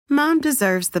Mom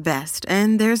deserves the best,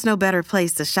 and there's no better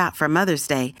place to shop for Mother's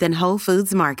Day than Whole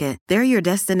Foods Market. They're your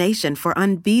destination for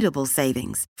unbeatable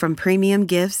savings, from premium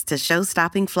gifts to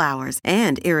show-stopping flowers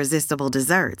and irresistible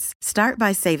desserts. Start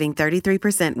by saving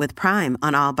 33% with Prime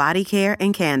on all body care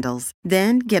and candles.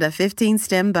 Then get a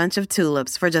 15-stem bunch of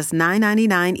tulips for just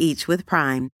 $9.99 each with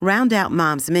Prime. Round out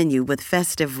Mom's menu with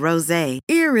festive rosé,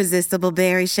 irresistible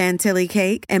berry chantilly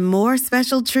cake, and more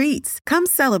special treats. Come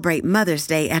celebrate Mother's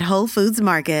Day at Whole Foods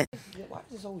Market. Why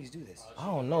does this always do this? I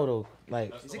don't know though.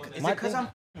 Like, is it because I'm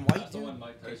white, dude?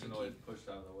 Mike Tyson always pushed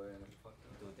out of the way.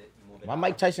 my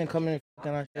Mike Tyson coming and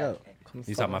fucking our shit up.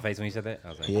 You saw my face when you said that? I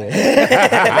was like,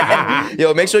 Yeah.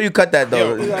 Yo, make sure you cut that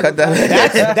though. Cut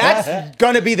that. That's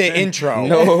gonna be the intro.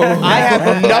 No. I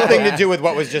have nothing to do with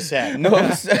what was just said. No.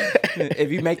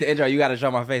 if you make the intro, you got to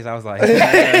show my face. I was like,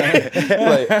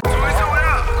 Like,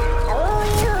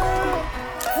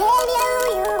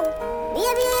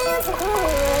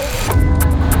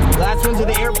 Last one to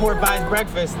the airport buys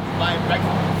breakfast.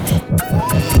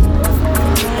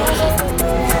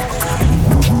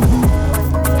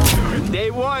 Day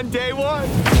one.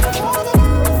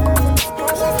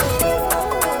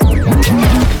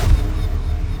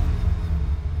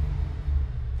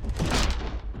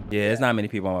 yeah, it's not many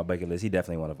people on my bucket list. He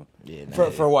definitely one of them. yeah,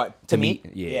 For what? To me,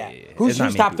 meet? yeah. Who's It's not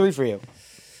many top people. 3 for you?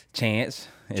 Chance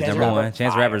is Chance number Rapper? one.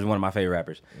 Chance Fire. Rapper is one of my favorite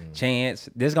rappers. Chance,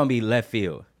 this is going to be left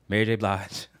field. Mary J.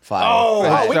 Blige. fire. Oh,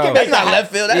 Fire. we can That's make not that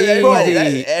left field. That's Easy. everybody.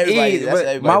 That's everybody. Easy. That's But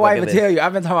everybody my wife bucket would list. tell you,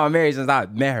 I've been talking about Mary since I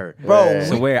met her. Bro.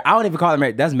 So where I don't even call her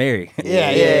Mary. That's Mary.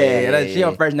 Yeah. She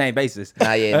on first name basis. Nah,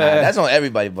 that's on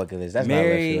everybody bucket list. That's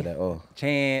Mary, not left field at all.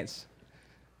 Chance,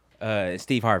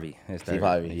 Steve Harvey. is Steve third.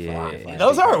 Harvey. Yeah. Fire.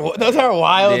 Those are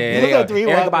wild. Yeah, Those they are are. 3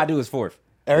 Erykah wild. Badu is fourth.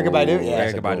 Erykah Badu? Ooh, Yeah.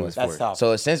 that's a Erykah good Badu one. is That's fourth. tough.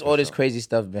 So since all this crazy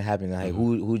stuff been happening, like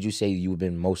who'd you say you've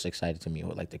been most excited to meet,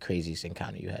 or like the craziest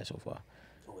encounter you had so far?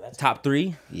 Top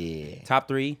 3. Yeah. Top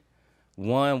 3.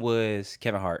 One was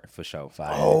Kevin Hart for sure.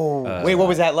 Fire. Oh, wait, what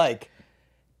was that like?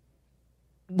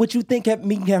 What you think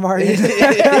meeting Kevin Hart is?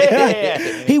 Yeah.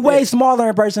 He way smaller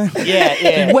in person. Yeah.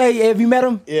 Have you met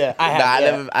him? Yeah, I have. Nah,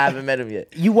 yeah. I haven't met him yet.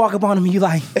 You walk up on him and you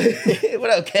like. What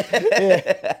up,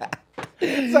 Kev?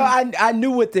 So I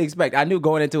knew what to expect. I knew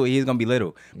going into it he was gonna be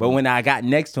little. But when I got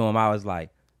next to him, I was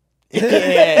like,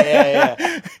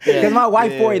 Yeah. because my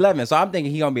wife 4'11", so I'm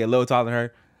thinking he gonna be a little taller than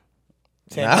her.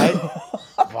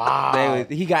 Wow.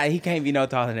 He can't be no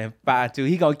taller than 5'2".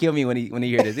 He gonna kill me when he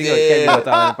hear this. He gonna kill me no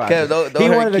taller than 5'2". Kev, don't He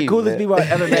hurt one of the Keith, coolest man. people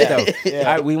I've ever met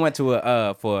though. We went to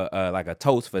like a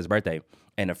toast for his birthday.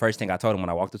 And the first thing I told him when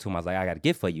I walked up to him, I was like, I got a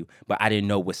gift for you. But I didn't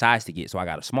know what size to get, so I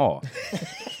got a small.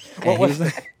 And he was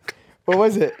like, What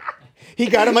was it? He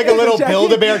got him like a little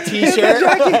Build-A-Bear t-shirt.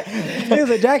 it was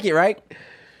a jacket, right?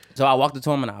 So I walked up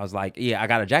to him and I was like, yeah, I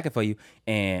got a jacket for you.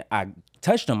 And I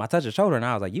touched him. I touched his shoulder and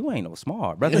I was like, you ain't no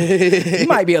small, brother. You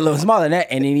might be a little smaller than that.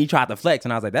 And then he tried to flex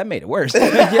and I was like, that made it worse.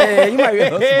 Yeah, you might be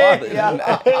a little smaller than that.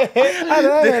 I said,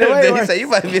 that made it way He worse. said you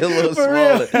might be a little For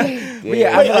smaller. But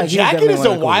yeah, I Wait, feel a like he was jacket definitely is one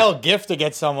a of the wild gift to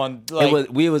get someone. Like,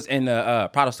 we was in the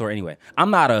product store anyway.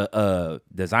 I'm not a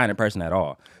designer person at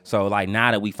all. So like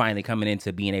now that we finally coming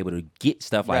into being able to get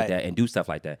stuff like Right. that and do stuff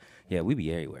like that, yeah, we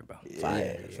be everywhere, bro.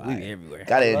 Fire, We be everywhere.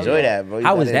 Gotta enjoy that, bro. You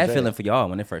How was gotta that enjoy feeling for y'all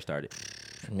when it first started?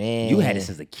 Man, You had it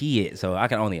since a kid, so I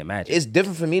can only imagine. It's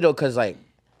different for me though, cause like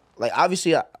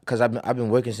obviously, cause I've been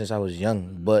working since I was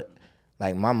young, but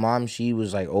like my mom, she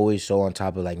was like always so on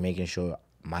top of like making sure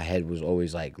my head was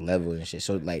always like level and shit.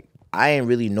 So like I didn't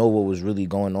really know what was really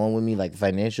going on with me like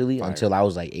financially until I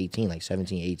was like 18, like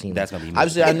 17, 18. That's gonna be me.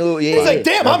 obviously I knew. Yeah, he's like,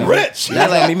 damn, I'm rich.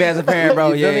 That's gonna be me as a parent, bro.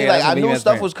 You feel Yeah, me? yeah, Like that's I gonna be me knew as a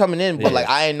stuff parent. was coming in, but Yeah. like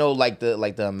I didn't know like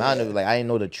the amount of it. Like I didn't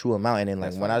know the true amount. And then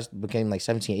like when I became like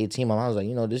 17, 18, my mom was like,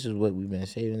 you know, this is what we've been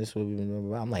saving. This is what we've been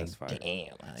doing. I'm like, fire. damn.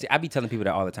 Like, See, I be telling people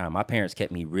that all the time. My parents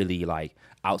kept me really like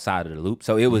outside of the loop,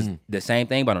 so it was the same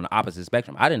thing, but on the opposite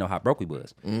spectrum. I didn't know how broke we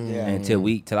was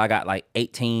until I got like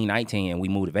 18, 19, and we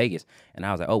moved to Vegas, and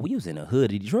I was like, oh, we was in the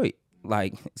hood of Detroit.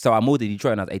 Like, so I moved to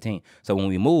Detroit when I was 18. So when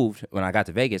we moved, when I got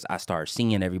to Vegas, I started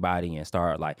seeing everybody and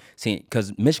started like seeing,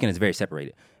 because Michigan is very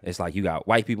separated. It's like you got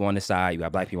white people on this side, you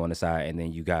got black people on this side, and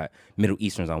then you got Middle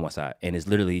Easterns on one side, and it's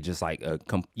literally just like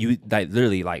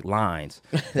literally like lines.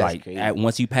 Like crazy.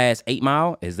 once you pass 8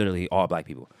 Mile, it's literally all black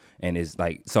people, and it's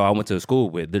like, so I went to a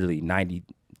school with literally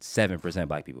 97%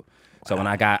 black people. So when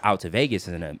I got out to Vegas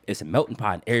and it's a melting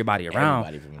pot and everybody around,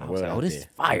 Everybody from the I was like, world oh, this out is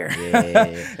fire. Yeah.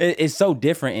 It's so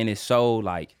different and it's so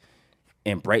like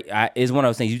embrace. It's one of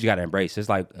those things you just gotta embrace. It's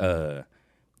like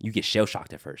you get shell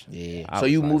shocked at first. Yeah. I So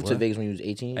was you like, moved to what? Vegas when you was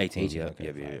 18? 18, yeah.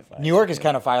 New York is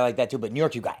kind of fire like that too, but New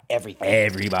York, you got everything.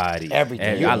 Everybody.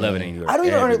 Everything. I love it in New York. I don't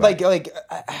even Everybody. like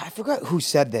I forgot who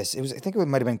said this. I think it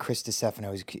might have been Chris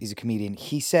DiStefano. He's a comedian.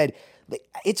 He said, like,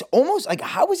 it's almost like,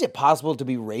 how is it possible to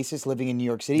be racist living in New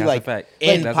York City? That's like, a fact. Like,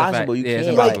 That's a fact. impossible. You Yeah, it's can't.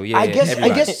 impossible. like, Yeah, I yeah, guess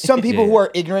everybody. some people Yeah. who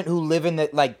are ignorant who live in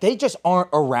that, like, they just aren't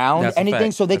around That's a anything,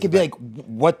 fact. so they That's could a be like, fact.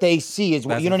 what they see is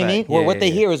what, That's you know a what I mean, fact. or Yeah, what they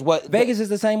yeah, hear is what Vegas is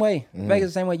the same way. Vegas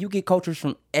is the same way. You get cultures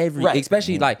from every, Right.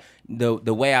 especially like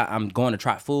the way I'm going to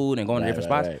try food and going to different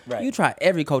spots. right. You try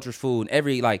every culture's food,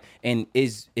 and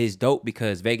is dope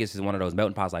because Vegas is one of those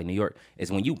melting pots like New York.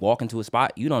 Is when you walk into a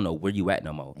spot, you don't know where you at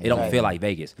no more. It don't feel like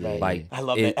Vegas. Like I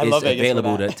love it, it. I love it's Vegas for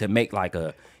available that. to make like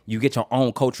you get your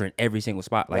own culture in every single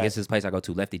spot. Like it's this place I go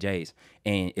to, Lefty J's,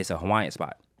 and it's a Hawaiian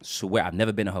spot. Swear I've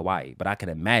never been to Hawaii, but I can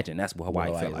imagine that's what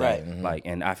Hawaii feel like. Right. Like,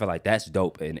 and I feel like that's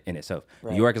dope in itself.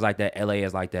 New York is like that. LA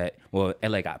is like that. Well,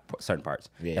 LA got certain parts.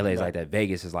 LA is like that.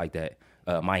 Vegas is like that.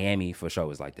 Miami for sure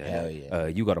is like that. Hell yeah.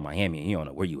 You go to Miami and you don't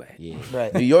know where you at. Yeah.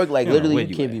 Right. New York, like You don't know literally, where you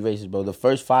you can't at. be racist, bro. The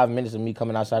first 5 minutes of me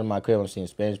coming outside of my crib, I'm seeing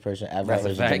Spanish person, African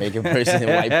person, fact. Jamaican person,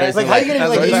 white person. Like, how you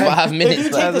gonna first like, 5 minutes? if you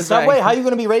take like, the subway, how you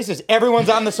gonna be racist? Everyone's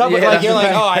on the subway. Yeah, like that's you're a like,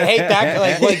 fact. oh, I hate that.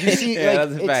 Like you see, Yeah, like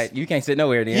that's a it's- fact. You can't sit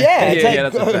nowhere then. Yeah, it's like,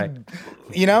 that's a fact.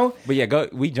 You know, But yeah,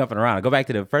 we jumping around. Go back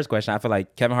to the first question. I feel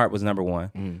like Kevin Hart was number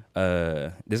one.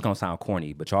 This is gonna sound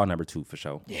corny, but y'all number two for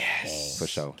sure. yes, For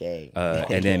sure. Okay.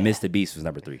 And then Mr. Beast was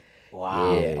number 3.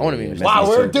 wow. Yeah, I want to be Mr. Wow,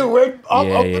 Beast. we're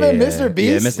up in Mr.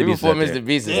 Beast. Yeah, Mr. Even Beast before was up Mr.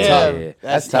 Beast is Yeah. tough. Yeah.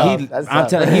 That's tough. He- That's I'm tough.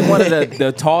 telling you, he's one of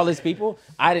the tallest people.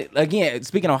 Again,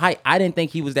 speaking of height, I didn't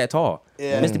think he was that tall.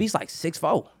 Yeah. Mr. Beast like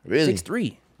 6'4", Really?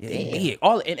 6'3". Yeah, he big.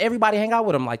 And everybody hang out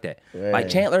with him like that. Right. Like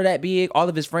Chandler that big, all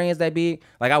of his friends that big.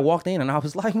 Like I walked in and I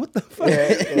was like, what the fuck?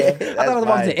 I thought I was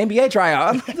walking to an NBA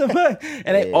tryout. What the fuck?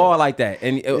 And they all like that.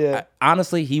 And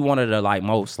honestly, he one of the like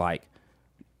most like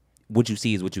what you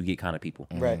see is what you get kind of people.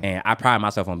 Right. And I pride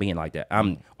myself on being like that.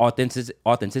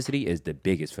 Authenticity is the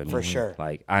biggest for me. For sure.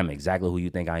 Like I'm exactly who you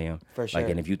think I am. For sure. Like,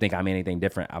 and if you think I'm anything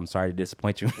different, I'm sorry to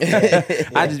disappoint you.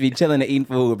 I just be chilling and eating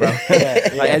food, bro.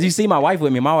 Like as you see my wife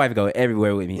with me, my wife go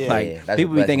everywhere with me. Yeah. Like Yeah, that's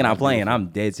people be blessing. thinking I'm That's playing. beautiful. I'm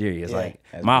dead serious. Yeah. Like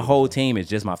That's my beautiful. whole team is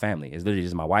just my family. It's literally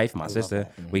just my wife, my sister.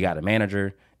 We got a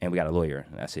manager and we got a lawyer.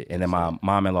 That's it. And then my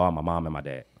mom-in-law, my mom, and my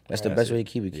dad. That's the best way to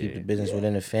keep it. Keep the business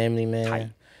within the family, man. Tight.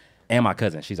 And my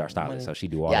cousin, she's our stylist, so she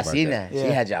do all Yeah, I of our seen stuff. that. She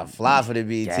had y'all fly for the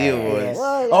BET Awards.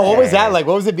 Oh, what was that like?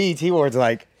 What was the BET Awards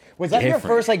like? Was that your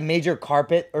Different. first like major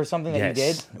carpet or something that you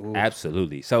Yes, did?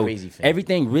 absolutely. So Crazy fan.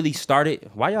 everything really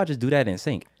started. Why y'all just do that in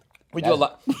sync? We do a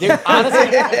lot. Dude,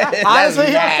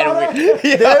 honestly, mad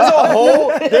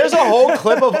there's a whole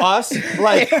clip of us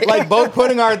like both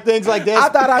putting our things like this. I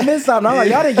thought I missed something. I'm like,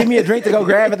 y'all didn't give me a drink to go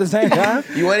grab at the same time.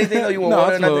 You want anything or you want No,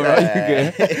 water or I'm smooth,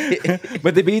 nothing? bro. You good.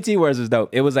 But the BT Awards was dope.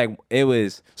 It was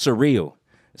surreal.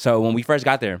 So when we first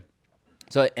got there,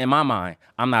 so in my mind,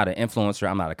 I'm not an influencer.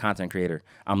 I'm not a content creator.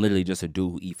 I'm literally just a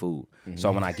dude who eat food.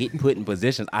 So when I get put in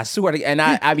positions, I swear to, and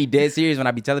I be dead serious when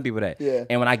I be telling people that. Yeah.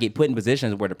 And when I get put in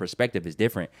positions where the perspective is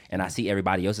different and I see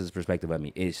everybody else's perspective of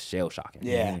me, it's shell shocking.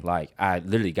 Yeah. Like I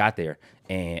literally got there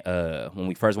and when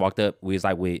we first walked up, we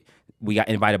got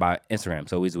invited by Instagram.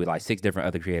 So we was with like 6 different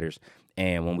other creators.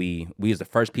 And when we was the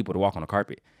first people to walk on the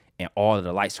carpet. And all of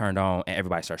the lights turned on, and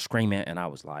everybody started screaming. And I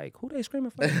was like, "Who they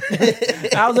screaming for?"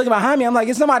 I was looking behind me. I'm like,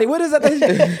 "It's somebody. What is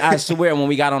that?" I swear, when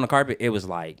we got on the carpet, it was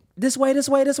like, "This way, this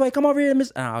way, this way. Come over here, miss."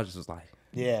 And I was just like,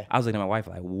 Yeah. I was looking at my wife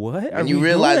like, "What?" And you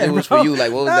realized it was for you.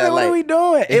 Like, what was I that What are like? we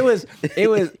doing? It was.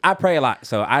 I pray a lot,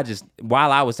 so I just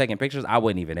while I was taking pictures, I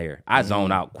wasn't even there. I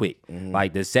zoned out quick.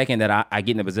 Like the second that I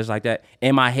get in a position like that,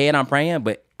 in my head I'm praying,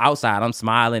 but outside I'm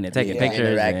smiling and taking Yeah, pictures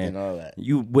interacting, and all that.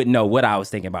 you wouldn't know what I was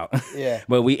thinking about. Yeah.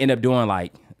 But we ended up doing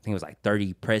like I think it was like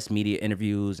 30 press media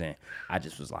interviews, and I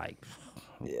just was like,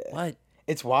 "What?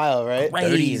 It's wild, right?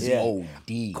 30 is Yeah.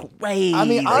 OD. Crazy!" I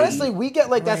mean, honestly, we get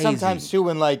like that Crazy. sometimes too,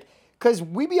 when like, cause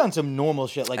we be on some normal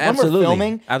shit. Like when Absolutely. we're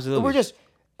filming, Absolutely. we're just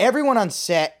everyone on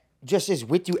set just is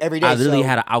with you every day. I literally so-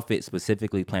 had an outfit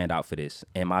specifically planned out for this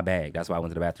in my bag. That's why I went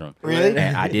to the bathroom. Really?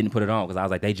 And I didn't put it on because I was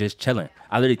like, they just chilling.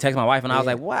 I literally texted my wife and I was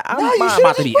like, what? I'm No, you not should've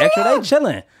about to just be put it extra. They on.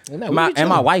 chilling. we My, be and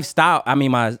my chilling. wife styled,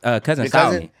 my cousin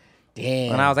styled me.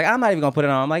 Damn. And I was like, I'm not even gonna put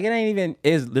it on. I'm like, it ain't even.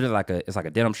 It's literally like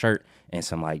a denim shirt and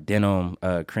some like denim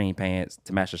cream pants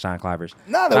to match the shine climbers.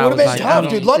 No, And that I would have was been like, tough,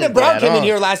 dude. London Brown came in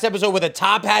here last episode with a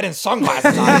top hat and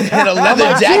sunglasses on. And a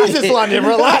leather jacket. Jesus, London,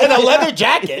 relax. And a leather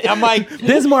jacket. I'm like,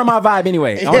 this is more my vibe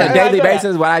anyway. On a daily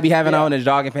basis, what I be having on is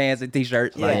jogging pants and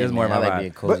t-shirts. Like, this is more I my like vibe.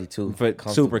 being cozy too.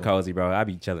 Super cozy, bro. I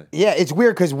be chilling. yeah, it's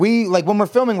weird because we, like, when we're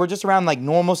filming, we're just around, like,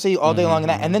 normalcy all day long and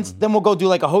that. And then we'll go do,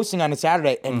 like, a hosting on a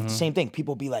Saturday. And same thing.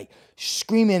 People be, like,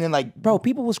 screaming and, like, Bro,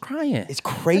 people was crying. it's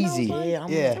crazy.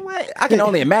 Yeah. What? I can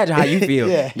only imagine how you feel.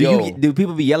 Yeah. Do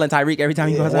people be yelling Tyreek every time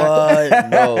you go outside? What?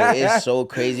 No, it's so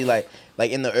crazy. Like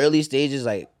in the early stages,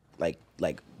 like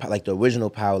the original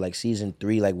Power, like season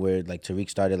 3, like where like Tariq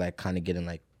started like kind of getting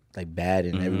like bad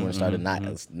and everyone started not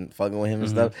fucking with him and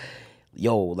stuff.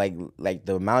 Yo, like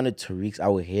the amount of Tariqs I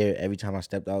would hear every time I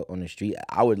stepped out on the street,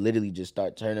 I would literally just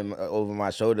start turning over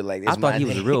my shoulder like. I thought he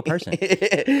was a real person.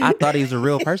 I thought he was a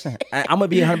real person. I'm gonna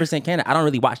be 100% candid. I don't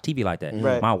really watch TV like that.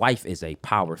 Right. My wife is a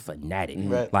Power fanatic.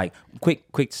 Right. Like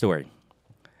quick story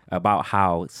about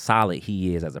how solid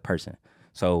he is as a person.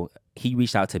 So he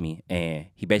reached out to me and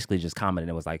he basically just commented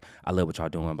and was like, I love what y'all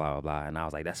doing, blah, blah, blah. And I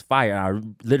was like, that's fire. And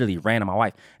I literally ran to my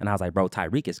wife and I was like, bro,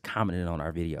 Tyreek is commenting on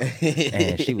our video.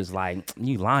 And she was like,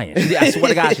 you lying. I swear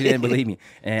to God, she didn't believe me.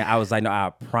 And I was like, no,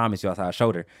 I promise you. That's how I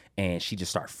showed her. And she just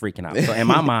started freaking out. So in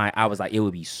my mind, I was like, it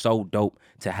would be so dope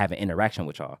to have an interaction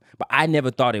with y'all. But I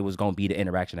never thought it was going to be the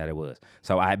interaction that it was.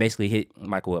 So I basically hit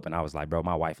Michael up and I was like, bro,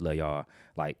 my wife love y'all.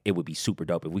 Like, it would be super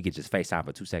dope if we could just FaceTime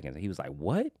for 2 seconds. And he was like,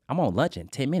 what? I'm on lunch in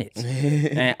 10 minutes.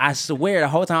 And I swear the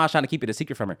whole time I was trying to keep it a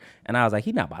secret from her. And I was like,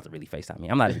 he's not about to really FaceTime me.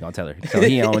 I'm not even going to tell her.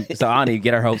 So I don't even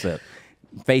get her hopes up.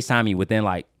 FaceTime me within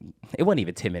like, it wasn't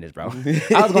even 10 minutes, bro.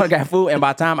 I was going to get food, and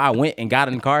by the time I went and got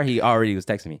in the car, he already was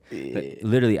texting me.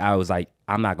 Literally, I was like,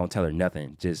 I'm not going to tell her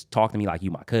nothing. Just talk to me like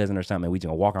you my cousin or something, and we just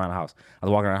going to walk around the house. I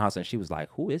was walking around the house, and she was like,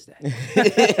 who is that?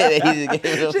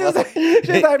 she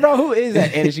was like, bro, who is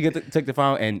that? And then she took the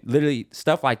phone, and literally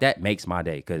stuff like that makes my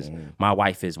day, because my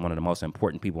wife is one of the most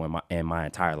important people in my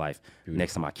entire life,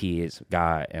 next to my kids,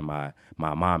 God, and my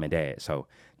mom and dad. So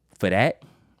for that,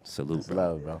 salute, bro.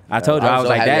 Love, bro. I told you, I was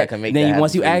like that. Then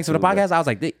once you asked for the podcast, I was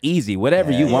like, easy,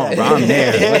 whatever you want, bro. I'm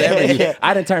there. Whatever you.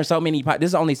 I done turned so many. This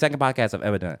is the only second podcast I've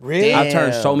ever done. Really? I've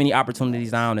turned so many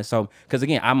opportunities down, and so because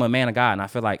again, I'm a man of God, and I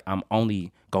feel like I'm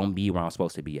only gonna be where I'm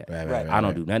supposed to be at. Right, I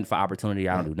don't do nothing for opportunity.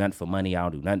 I don't do nothing for money. I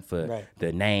don't do nothing for Right.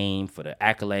 the name, for the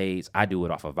accolades. I do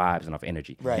it off of vibes and off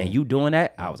energy. Right. And you doing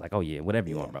that, I was like, oh yeah, whatever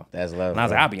you want, bro. That's love. And I was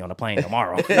bro. like, I'll be on the plane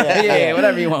tomorrow. yeah,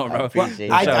 whatever you want, bro. appreciate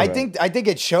it. I bro. think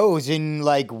it shows in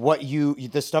like what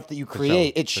the stuff that you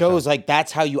create. It shows like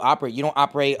that's how you operate. You don't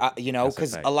operate,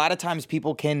 because fact. a lot of times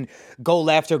people can go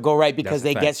left or go right because That's a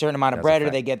they fact. get a certain amount of That's a bread or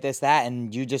fact. they get this, that,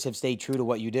 and you just have stayed true to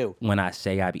what you do. When I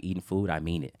say I be eating food, I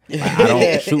mean it. Like, I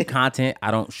don't shoot content. I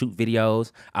don't shoot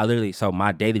videos. So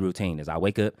my daily routine is I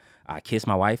wake up, I kiss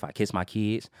my wife, I kiss my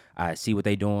kids, I see what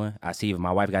they doing, I see if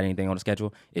my wife got anything on the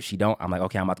schedule. If she don't, I'm like,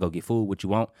 okay, I'm about to go get food. What you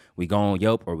want? We go on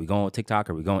Yelp or we go on TikTok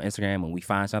or we go on Instagram and we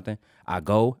find something. I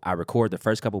record the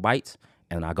first couple bites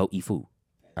and I go eat food.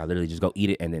 I literally just go eat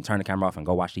it and then turn the camera off and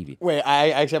go watch TV. Wait, I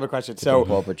actually have a question. So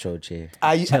Paw Patrol chair.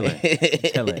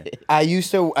 Chilling. I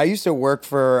used to work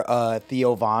for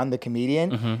Theo Von, the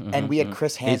comedian, and we had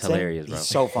Chris Hansen. hilarious, bro. He's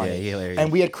so funny. Yeah, he's hilarious.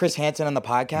 And we had Chris Hansen on the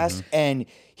podcast, and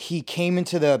he came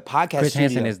into the podcast Chris studio.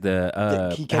 Hansen is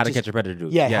the he How to catches- Catch a Predator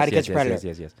dude. Yeah, Yes, How to Catch a Predator.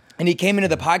 Yes. And he came into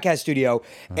the podcast studio,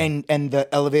 and the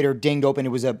elevator dinged open. It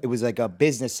was like a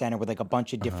business center with like a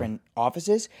bunch of different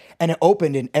offices, and it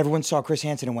opened, and everyone saw Chris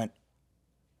Hansen and went.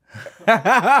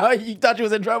 You thought you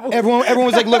was in trouble? Everyone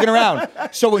was like looking around.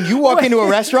 So when you walk into a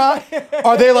restaurant,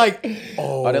 are they like,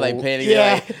 oh, Are they like panicking?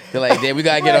 yeah. They're like, damn, we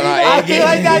gotta get on our I A feel game.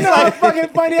 like that's You know how like, fucking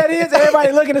funny that is?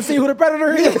 Everybody looking to see who the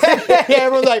predator is. yeah,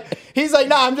 everyone's like, he's like,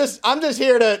 nah, I'm just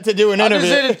here to do an I'm interview.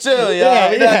 just here to chill, y'all.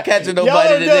 We not catching Y'all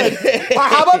nobody are good. today. Or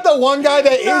how about the one guy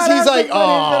that is? Nah, He's that's like, the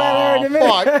funniest shit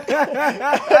oh,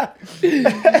 I've fuck.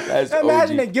 That's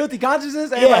Imagine OG. the guilty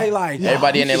consciousness. Everybody like,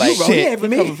 Everybody in there like, bro, he ain't for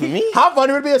me. coming for me? How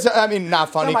funny would it be? I mean,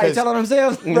 not funny Somebody because telling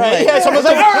themselves. right? Yeah, someone's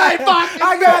like, all right, fuck.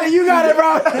 I got it. You got it,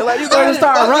 bro. Like, you So gotta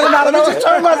start running out of nowhere.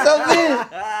 turn myself in.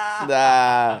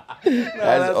 Nah,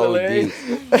 that's OD.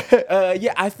 hilarious.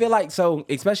 Yeah, I feel like so,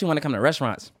 especially when it comes to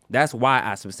restaurants. That's why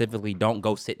I specifically don't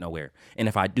go sit nowhere. And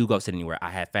if I do go sit anywhere, I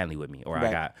have family with me or I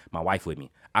Right. got my wife with me.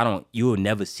 You will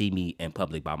never see me in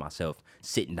public by myself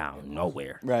sitting down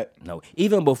nowhere. Right. No.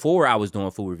 Even before I was doing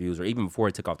food reviews or even before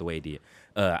it took off the way it did,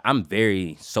 I'm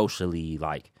very socially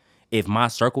like, if my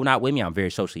circle not with me, I'm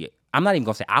very socially, I'm not even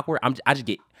gonna say awkward. I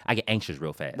get anxious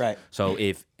real fast. Right. So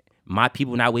if my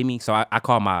people not with me, so I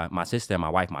call my sister and my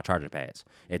wife my charger pads.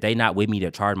 If they not with me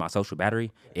to charge my social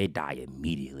battery, it die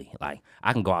immediately. Like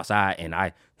I can go outside and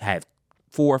I have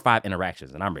 4 or 5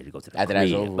 interactions, and I'm ready to go to the After crib.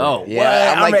 that's over. Oh, Yeah,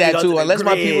 what? I'm like ready to that go too. to the Unless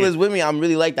my people crib. is with me, I'm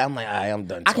really like that. I'm like, all right, I'm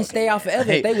done. I can stay out forever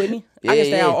if they with me. I Yeah, can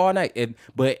stay yeah. out all night.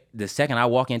 But the second I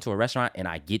walk into a restaurant and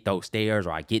I get those stares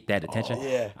or I get that attention,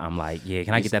 I'm like, yeah,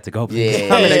 can I get that to go, please?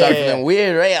 Yeah, it start feeling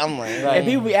weird, right? I'm like, And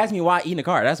people be asking me why I eat in the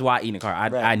car. That's why I eat in the car.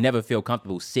 I never feel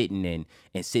comfortable sitting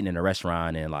and sitting in a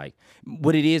restaurant and like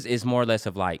what it is more or less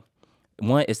of like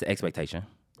one, it's the expectation.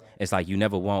 It's like you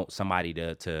never want somebody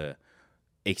to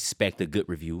expect a good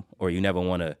review, or you never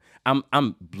want to.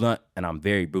 I'm blunt and I'm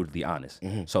very brutally honest.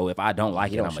 So if I don't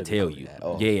like it, I'm gonna tell you.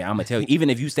 Yeah, I'm gonna tell you. Even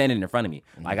if you standing in front of me,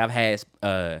 like I've had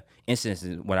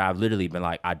instances where I've literally been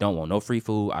like, I don't want no free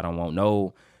food. I don't want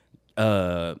no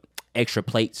extra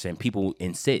plates, and people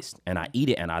insist, and I eat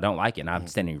it and I don't like it, and I'm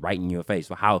standing right in your face.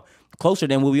 So how closer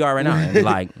than where we are right now? And be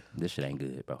like, this shit ain't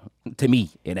good, bro. To me,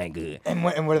 it ain't good. And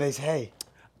what do they say?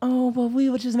 Oh, but we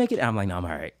would just make it. I'm like, no, I'm all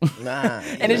right. nah.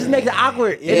 And it just makes it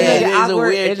awkward. Yeah, it is a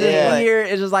weird It's just thing. weird.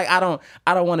 It's just like I don't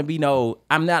want to be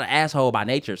I'm not an asshole by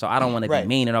nature, so I don't want to be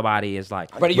mean to nobody. It's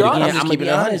like, But you're honest. again, I'm Just gonna keeping be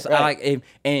it honest. honest. I like,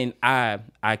 and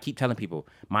I keep telling people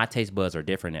my taste buds are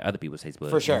different than other people's taste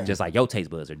buds. For sure. Just like your taste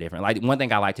buds are different. Like one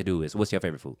thing I like to do is, what's your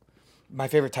favorite food? My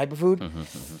favorite type of food?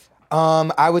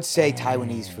 I would say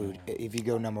Taiwanese food, if you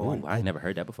go number one. Ooh, I ain't never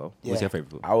heard that before. What's Yeah. your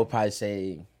favorite food? I would probably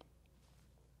say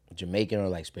Jamaican or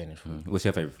like Spanish food. What's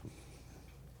your favorite food?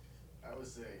 I would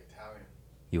say Italian,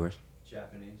 Yours?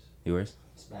 Japanese, Yours?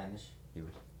 Spanish.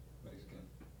 Yours? Mexican.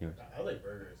 I like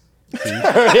burgers. The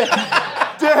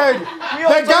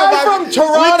guy from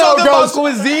Toronto goes,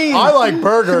 cuisine. I like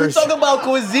burgers. Talk about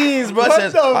cuisines, bro. What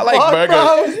Says, the I like fuck,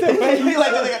 burgers. bro?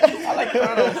 I like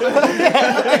turtles.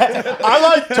 I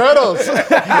like turtles.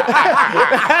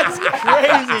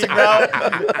 Crazy, bro.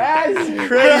 That's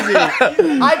crazy.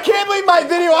 I can't believe my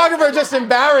videographer just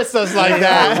embarrassed us like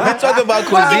that. We talk about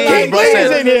Fucking cuisine, bro. King Lee's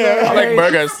Says, in here. I like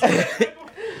burgers.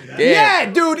 Yeah,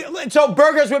 dude. So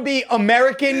burgers would be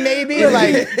American, maybe?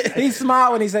 Like, He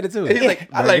smiled when he said it too. He's like,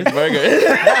 I like burgers.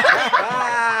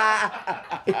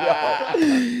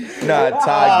 Nah,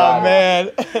 Taj,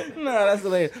 Man. No, that's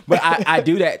hilarious. But I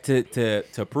do that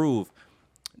to prove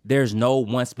there's no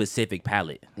one specific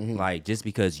palate. Like just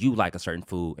because you like a certain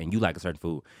food and you like a certain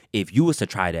food, if you was to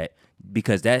try that,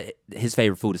 because that his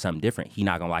favorite food is something different, he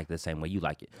not gonna like it the same way you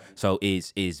like it. So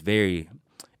it's very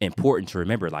important to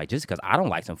remember, like just because I don't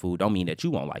like some food don't mean that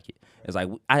you won't like it. It's like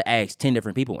I asked 10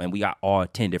 different people and we got all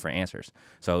 10 different answers.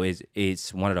 So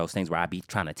it's one of those things where I be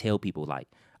trying to tell people like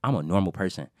I'm a normal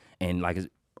person, and like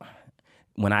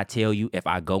when I tell you, if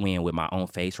I go in with my own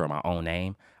face or my own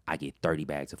name, I get 30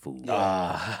 bags of food.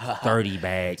 30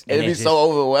 bags. It'd be so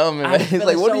overwhelming. I Man. feel It's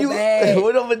like, it what so do you? bad.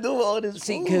 What am I do with all this?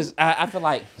 See, food? because I feel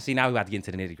like, now we about to get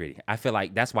into the nitty gritty. I feel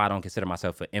like that's why I don't consider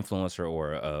myself an influencer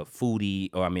or a foodie,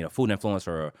 or a food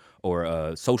influencer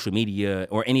or social media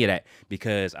or any of that,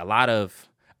 because a lot of,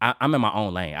 I'm in my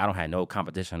own lane. I don't have no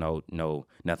competition, no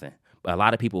nothing. But a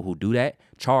lot of people who do that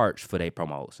charge for their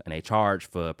promos, and they charge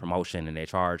for promotion, and they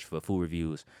charge for food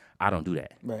reviews. I don't do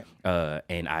that. Right.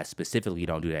 And I specifically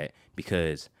don't do that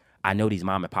because I know these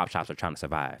mom and pop shops are trying to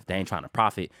survive. They ain't trying to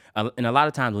profit. And a lot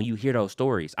of times when you hear those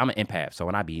stories, I'm an empath. So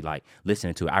when I be like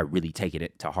listening to it, I really take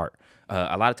it to heart.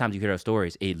 A lot of times you hear those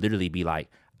stories, it literally be like,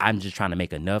 I'm just trying to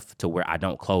make enough to where I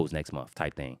don't close next month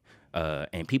type thing.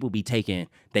 And people be taking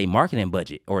they marketing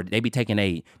budget, or they be taking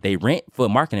they rent for a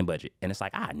marketing budget. And it's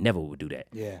like, I never would do that.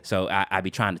 Yeah. So I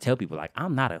be trying to tell people like,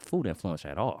 I'm not a food influencer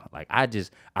at all. Like I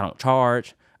don't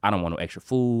charge. I don't want no extra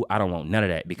food. I don't want none of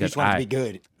that, You because just want it to be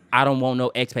good. I don't want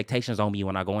no expectations on me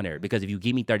when I go in there, because if you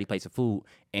give me 30 plates of food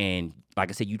and like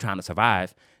I said, you trying to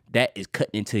survive, that is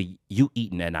cutting into you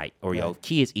eating at night or your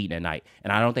kids eating at night.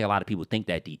 And I don't think a lot of people think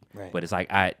that deep, but it's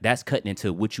like, that's cutting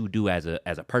into what you do as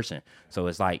a person. So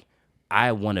it's like,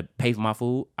 I want to pay for my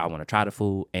food. I want to try the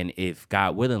food. And if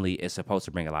God willingly is supposed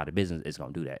to bring a lot of business, it's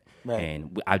going to do that. Right.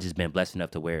 And I've just been blessed enough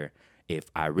to where if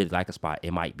I really like a spot,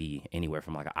 it might be anywhere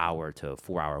from like an hour to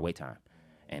 4 hour wait time.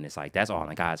 And it's like, that's all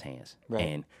in God's hands. Right.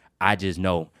 And I just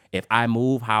know if I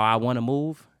move how I want to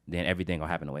move, then everything will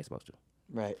happen the way it's supposed to.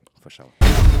 Right. For sure.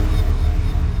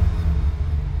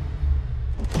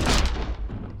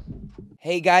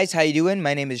 Hey guys, how you doing?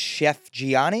 My name is Chef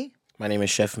Gianni. My name is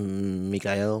Chef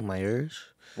Mikael Myers.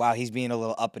 Wow, he's being a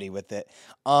little uppity with it.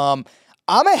 I'm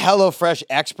a HelloFresh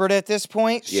expert at this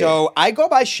point, so I go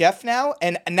by Chef now,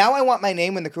 and now I want my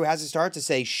name when the crew has to start to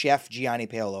say Chef Gianni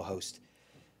Paolo, host.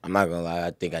 I'm not gonna lie,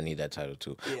 I think I need that title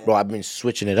too, bro. I've been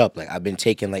switching it up. Like I've been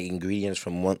taking like ingredients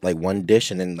from one dish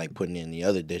and then like putting it in the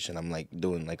other dish, and I'm like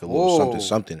doing like a little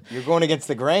something. You're going against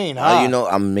the grain, huh? You know,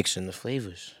 I'm mixing the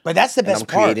flavors. But that's the And best I'm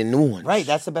part. creating new ones. Right,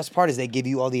 that's the best part is they give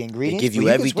you all the They ingredients. give but you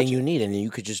can everything switch you it. need, and then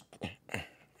you could just.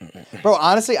 Bro,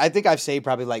 honestly, I think I've saved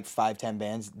probably like 5-10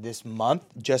 bands this month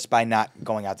just by not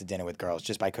going out to dinner with girls,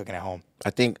 just by cooking at home. I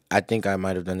think I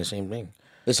might have done the same thing.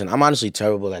 Listen, I'm honestly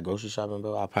terrible at grocery shopping,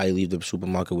 bro. I'll probably leave the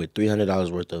supermarket with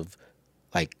 $300 worth of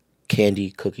like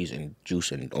candy, cookies, and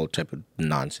juice and all type of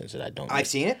nonsense that I don't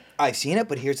I've need. seen it,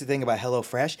 but here's the thing about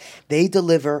HelloFresh. They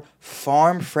deliver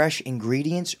farm fresh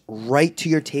ingredients right to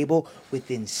your table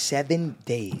within 7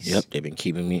 days. Yep, they've been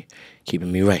keeping me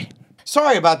right.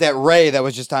 Sorry about that Ray that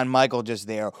was just on Michael just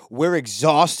there. We're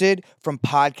exhausted from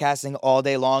podcasting all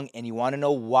day long, and you want to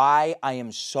know why I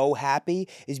am so happy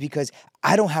is because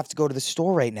I don't have to go to the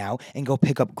store right now and go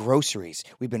pick up groceries.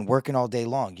 We've been working all day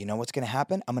long. You know what's going to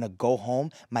happen? I'm going to go home.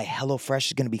 My HelloFresh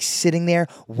is going to be sitting there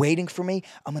waiting for me.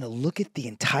 I'm going to look at the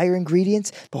entire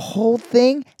ingredients, the whole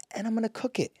thing, and I'm going to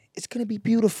cook it. It's going to be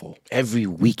beautiful. Every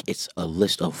week, it's a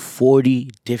list of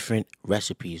 40 different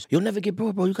recipes. You'll never get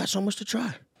bored, bro. You got so much to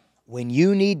try. When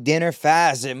you need dinner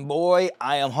fast, and boy,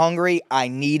 I am hungry, I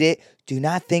need it. Do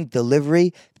not think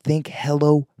delivery, think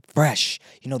HelloFresh.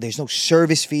 You know, there's no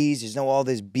service fees, there's no all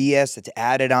this BS that's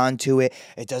added onto it.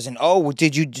 It doesn't,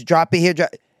 did you drop it here?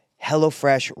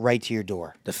 HelloFresh right to your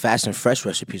door. The fast and fresh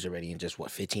recipes are ready in just,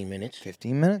 15 minutes?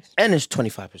 15 minutes? And it's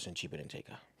 25% cheaper than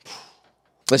takeout.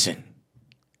 Listen,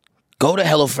 go to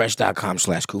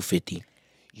HelloFresh.com/crew50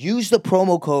 Use the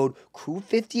promo code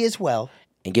CREW50 as well.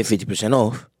 and get 50%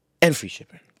 off and free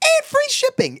shipping. And free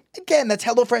shipping. Again, that's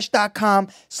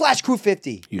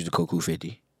HelloFresh.com/CREW50. Use the code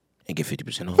CREW50 and get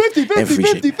 50% off and free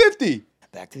shipping. 50.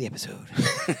 Back to the episode.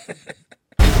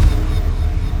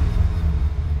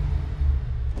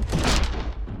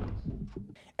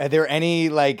 Are there any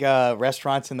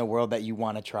restaurants in the world that you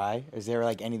want to try? Is there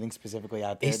anything specifically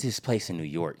out there? It's this place in New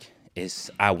York.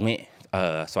 I went,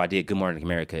 so I did Good Morning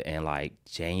America in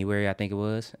January, I think it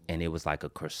was, and it was like a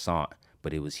croissant,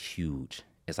 but it was huge.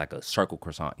 It's like a circle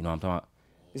croissant. You know what I'm talking about?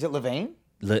 Is it Levain?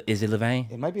 Is it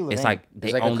Levain? It might be Levain. It's like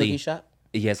It's like a cookie shop?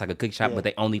 Yeah, it's like a cookie shop, but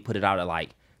they only put it out at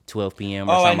 12 p.m.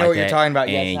 Oh, or I something know like what you're that. talking about.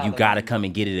 Yeah, it's And not you like gotta that. come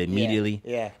and get it immediately.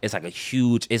 Yeah. It's like a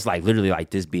huge. It's literally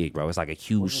this big, bro. It's like a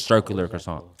huge circular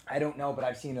croissant. I don't know, but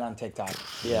I've seen it on TikTok.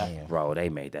 Yeah. Bro, they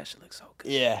made that shit look so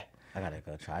good. Yeah. I gotta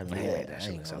go try it. That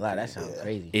shit looks so good. That sounds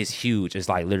crazy. It's huge. It's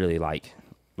literally like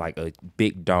a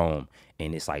big dome,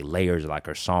 and it's layers of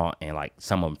croissant, and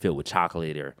some of them filled with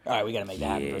chocolate or. All right, we gotta make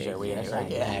that happen for sure. We gotta make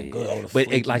that good.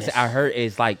 But I heard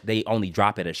it's they only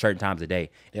drop it at certain times a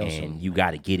day, and you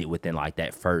got to get it within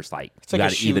that first you like got a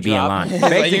to shoe either be in drop. line. It's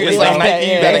like Basically, you- it's like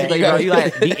Nike, you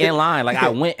gotta- you be in line. I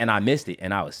went and I missed it,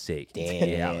 and I was sick. Damn.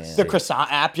 Yeah, I was The sick.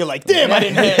 croissant app, you're like, damn, I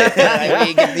didn't hit it. We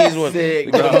ain't get these ones. We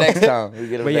get them next time. We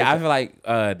get them But yeah, I next feel like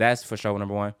that's for sure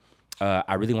number one.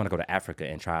 I really want to go to Africa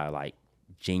and try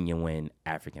genuine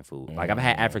African food. I've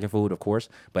had African food, of course,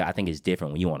 but I think it's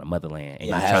different when you on a motherland and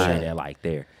you try it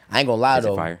there. I ain't gonna lie Is it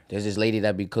though. fire? There's this lady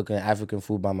that be cooking African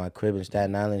food by my crib in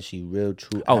Staten Island. She real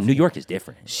true. Oh, New York is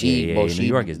different. New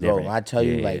York is different. Bro, I tell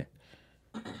you, Yeah.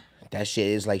 that shit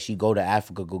is she go to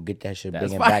Africa, go get that shit,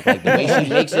 bring it fire. back. The way she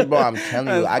makes it, bro, I'm telling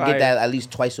you, That's I fire. get that at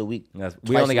least twice a week. We Twice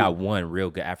only a got week. one real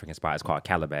good African spot. It's called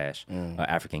Calabash,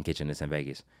 African Kitchen. It's in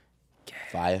Vegas.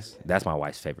 Fire, That's my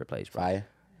wife's favorite place, bro. fire.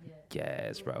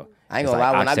 Yes, bro. I ain't It's gonna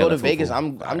lie. When I go to oxtail and Vegas,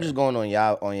 fufu. I'm just going on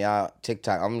y'all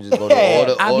TikTok. I'm just going to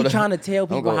order. I be trying to tell I'm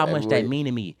people going how much that everywhere. mean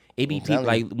to me. It be I'm people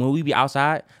telling you. when we be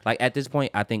outside. At this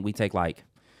point, I think we take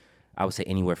I would say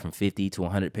anywhere from 50 to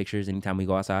 100 pictures anytime we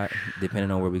go outside, depending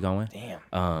on where we're going.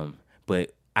 Damn.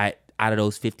 But out of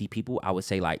those 50 people, I would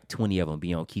say 20 of them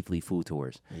be on Keith Lee food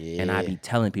tours. And I be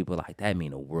telling people that mean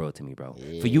the world to me, bro.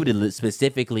 For you to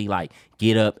specifically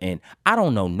get up and I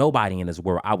don't know nobody in this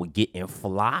world I would get and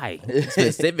fly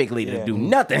specifically to do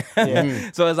nothing.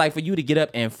 So it's for you to get up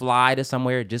and fly to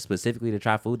somewhere just specifically to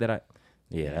try food that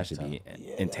that should be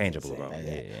intangible, bro.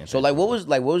 Yeah, So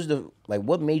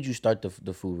what made you start the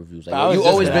food reviews? I was You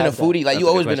just always gonna been a ask that. foodie. That's You a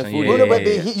always good been a question. foodie. Yeah.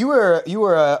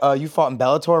 But you fought in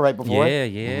Bellator right before?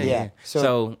 Yeah.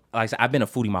 So like I said, I've been a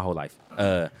foodie my whole life.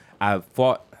 I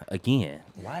fought again.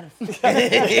 Why the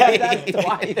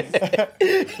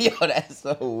Yo, that's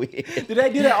so weird. Did they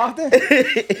do that often?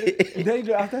 Did they do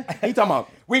that often? He talking about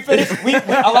We finished.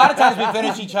 A lot of times we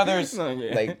finish each other's.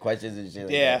 Like questions and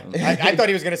shit. Yeah, I thought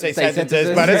he was gonna say Say sentences,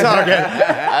 sentences. but it's all good.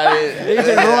 he just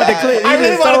ruined the clip. I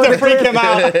really wanted to freak him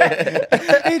out.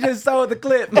 He just sold the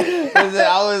clip. Listen,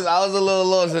 I was a little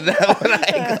lost in that one.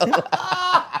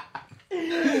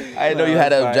 I didn't know you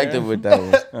had an objective with that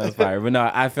one. That's fire. But no,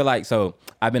 I feel so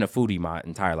I've been a foodie my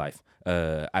entire life.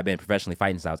 I've been professionally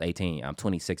fighting since I was 18. I'm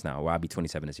 26 now. Well, I'll be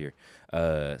 27 this year.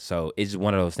 So it's just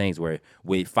one of those things where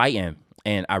with fighting,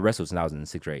 And I wrestled since I was in the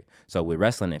 6th grade. So with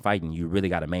wrestling and fighting, you really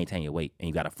got to maintain your weight and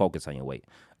you got to focus on your weight.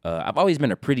 I've always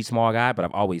been a pretty small guy, but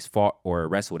I've always fought or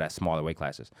wrestled at smaller weight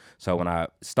classes. So when I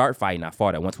start fighting, I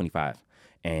fought at 125.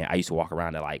 And I used to walk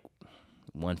around at like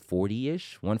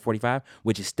 140-ish, 145,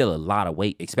 which is still a lot of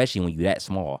weight, especially when you're that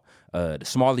small. The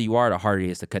smaller you are, the harder it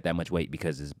is to cut that much weight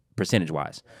because it's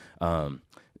percentage-wise.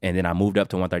 And then I moved up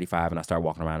to 135 and I started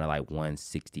walking around at like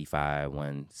 165,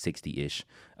 160-ish.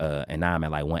 And now I'm at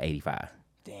like 185.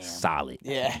 Damn. Solid.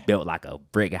 Yeah. Built like a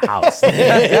brick house.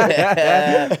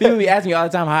 People be asking me all the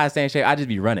time how I stay in shape. I just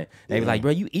be running. They be like, bro,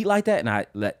 you eat like that?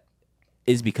 And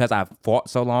it's because I've fought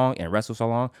so long and wrestled so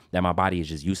long that my body is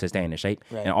just used to staying in shape.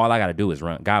 Right. And all I got to do is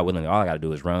run. God willing, all I got to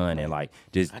do is run and like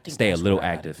just stay a little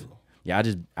active. Yeah,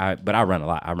 but I run a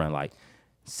lot. I run like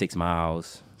 6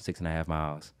 miles, 6.5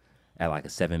 miles. At like a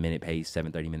 7-minute pace,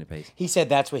 30-minute pace. He said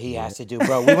that's what he has to do,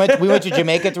 bro. We went to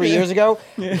Jamaica 3 years ago.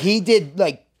 He did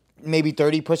like maybe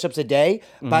 30 push-ups a day.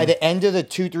 By the end of the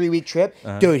 2-3 week trip,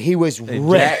 dude, he was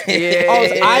wrecked.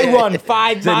 I run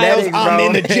 5 miles. I'm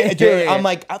in the gym, dude. I'm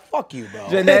like, fuck you, bro.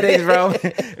 Genetics, bro.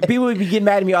 People would be getting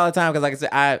mad at me all the time because, like I said,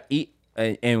 I eat,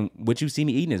 and what you see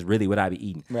me eating is really what I be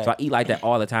eating. Right. So I eat like that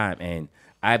all the time, and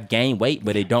I've gained weight,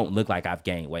 but it don't look like I've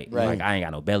gained weight. Right. Like I ain't got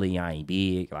no belly, I ain't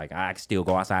big. Like I still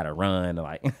go outside and run.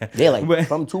 Like yeah, like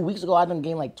from 2 weeks ago, I done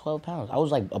gained like 12 pounds. I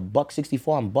was like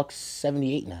 $164. I'm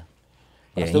 $178 now.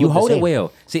 Yeah, you hold it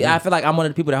well. See, I feel like I'm one of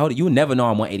the people that hold it. You would never know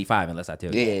I'm 185 unless I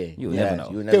tell you. Yeah, you would never know.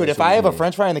 Dude, if I have a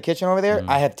French fry in the kitchen over there,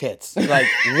 I have tits. Like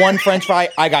one French fry,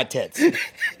 I got tits.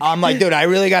 I'm like, dude, I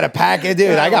really got to pack it,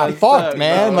 dude. I got fucked,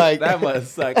 man. Bro. Like that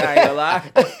must suck. I ain't gonna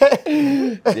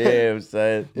lie. Damn,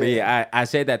 son. But yeah, I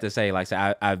said that to say, like,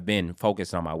 I've been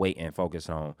focused on my weight and focused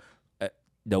on.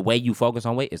 The way you focus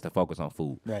on weight is to focus on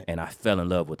food. Right. And I fell in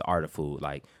love with the art of food,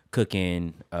 like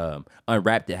cooking.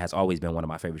 Unwrapped it has always been one of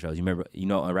my favorite shows. You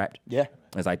know Unwrapped? Yeah.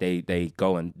 It's like they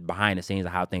go in behind the scenes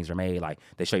of how things are made. Like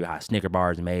they show you how Snicker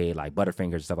bars are made, like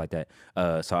Butterfingers and stuff like that.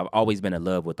 So I've always been in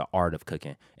love with the art of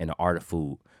cooking and the art of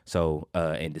food. So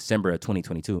in December of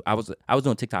 2022, I was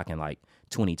doing TikTok in like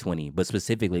 2020, but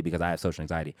specifically because I have social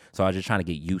anxiety. So I was just trying to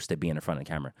get used to being in front of the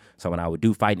camera. So when I would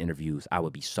do fight interviews, I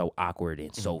would be so awkward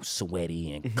and so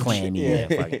sweaty and clammy.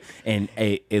 And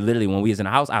it literally, when we was in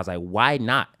the house, I was like, why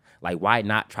not? Like, why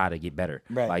not try to get better?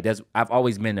 Right. Like, I've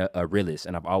always been a realist,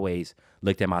 and I've always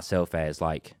looked at myself as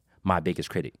like my biggest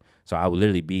critic. So I would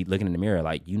literally be looking in the mirror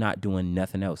like, you're not doing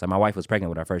nothing else. Like my wife was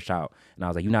pregnant with our first child, and I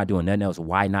was like, you're not doing nothing else.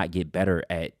 Why not get better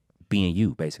at being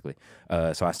you, basically?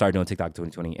 So I started doing TikTok in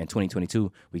 2020. In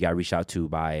 2022, we got reached out to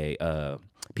by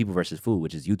People vs. Food,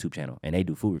 which is a YouTube channel, and they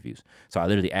do food reviews. So I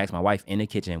literally asked my wife in the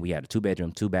kitchen. We had a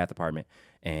 2-bedroom, 2-bath apartment,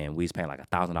 and we was paying like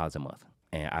 $1,000 a month.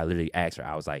 And I literally asked her,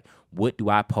 I was like, what do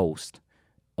I post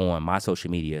on my social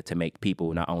media to make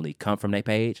people not only come from their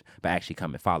page, but actually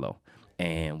come and follow?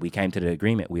 And we came to the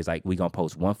agreement. We was like, we going to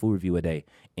post one food review a day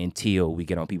until we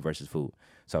get on People vs. Food.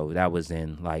 So that was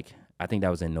in I think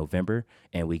that was in November,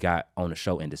 and we got on the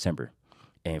show in December.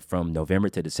 And from November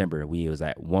to December, we was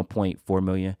at 1.4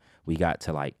 million. We got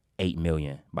to like 8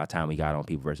 million by the time we got on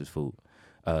People vs. Food.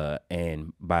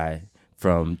 And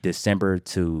from December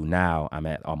to now, I'm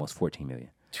at almost 14 million.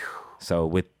 So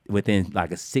within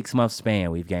like a 6-month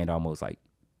span, we've gained almost like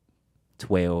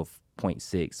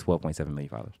 12.7 million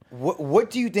followers. What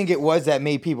do you think it was that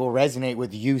made people resonate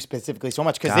with you specifically so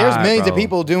much? Because there's millions of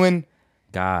people doing...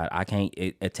 God, I can't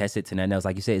attest it to nothing else.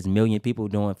 Like you said, it's million people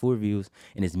doing food reviews,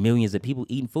 and it's millions of people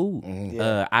eating food.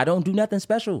 Yeah. I don't do nothing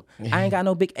special. I ain't got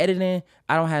no big editing.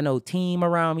 I don't have no team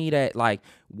around me that like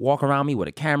walk around me with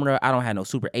a camera. I don't have no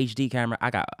super HD camera. I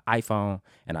got an iPhone,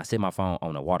 and I sit my phone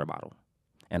on a water bottle,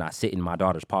 and I sit in my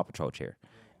daughter's Paw Patrol chair.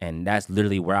 And that's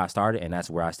literally where I started, and that's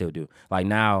where I still do. Like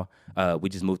now, we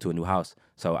just moved to a new house,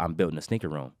 so I'm building a sneaker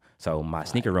room. So my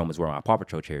sneaker room is where my Paw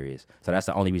Patrol chair is. So that's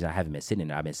the only reason I haven't been sitting in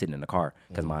there. I've been sitting in the car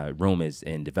because my room is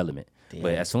in development. Damn.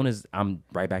 But as soon as I'm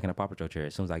right back in the Paw Patrol chair,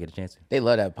 as soon as I get a chance. They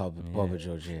love that Paw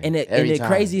Patrol chair. And the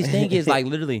craziest thing is like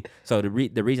literally, so the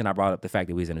reason I brought up the fact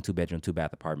that we was in a 2-bedroom,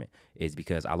 2-bath apartment is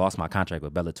because I lost my contract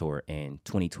with Bellator in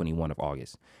 2021 of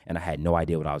August. And I had no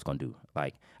idea what I was going to do.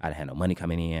 Like I didn't have no money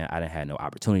coming in. I didn't have no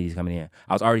opportunities coming in.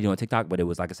 I was already doing TikTok, but it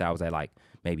was like I said, I was at like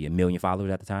maybe 1 million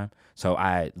followers at the time. So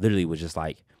I literally was just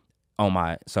like,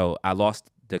 so I lost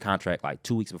the contract like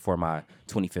 2 weeks before my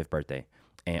 25th birthday.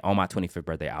 And on my 25th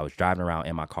birthday, I was driving around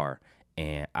in my car,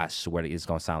 and I swear it's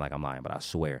going to sound like I'm lying, but I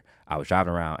swear I was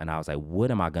driving around and I was like, what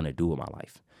am I going to do with my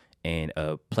life? And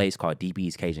a place called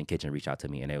DB's Cajun Kitchen reached out to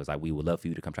me, and they was like, we would love for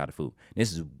you to come try the food. And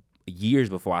this is years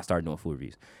before I started doing food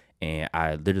reviews. And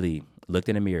I literally looked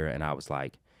in the mirror and I was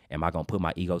like, am I going to put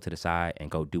my ego to the side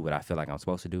and go do what I feel like I'm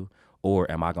supposed to do?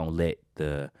 Or am I going to let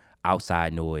the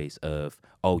outside noise of,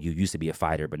 oh, you used to be a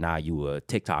fighter, but now you a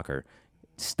TikToker,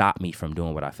 stop me from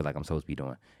doing what I feel like I'm supposed to be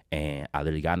doing. And I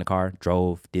literally got in the car,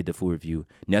 drove, did the food review.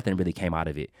 Nothing really came out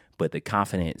of it, but the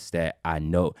confidence that I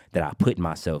know that I put in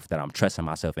myself, that I'm trusting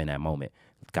myself in that moment,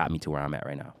 got me to where I'm at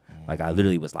right now. Like, I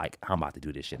literally was like, I'm about to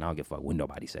do this shit, and I don't give a fuck what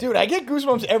nobody says. Dude, I get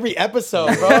goosebumps every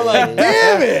episode, bro. Like,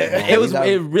 damn it.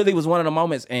 It really was one of the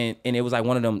moments, and it was like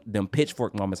one of them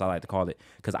pitchfork moments, I like to call it,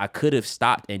 because I could have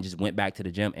stopped and just went back to the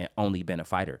gym and only been a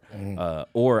fighter,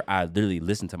 or I literally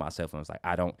listened to myself and was like,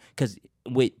 I don't, because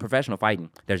with professional fighting,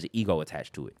 there's an ego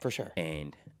attached to it, For sure.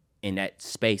 and in that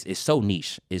space, it's so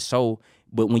niche,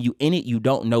 but when you in it, you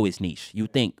don't know it's niche. You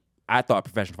think, I thought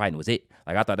professional fighting was it.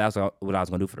 Like, I thought that was what I was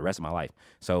gonna do for the rest of my life.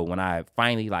 So when I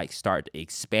finally like start to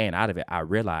expand out of it, I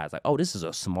realized like, oh, this is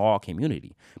a small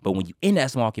community. But when you in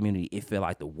that small community, it feel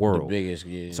like the world. The biggest,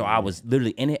 yeah. So I was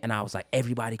literally in it, and I was like,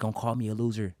 everybody gonna call me a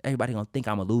loser. Everybody gonna think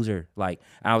I'm a loser. Like,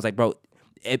 and I was like, bro,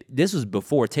 this was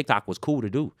before TikTok was cool to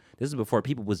do. This is before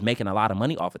people was making a lot of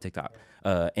money off of TikTok.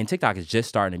 And TikTok is just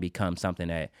starting to become something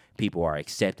that people are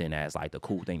accepting as like the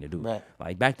cool thing to do. Right.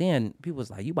 Like back then, people was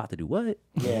like, you about to do what?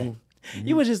 Yeah.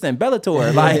 You was just in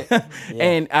Bellator, like,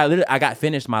 and I got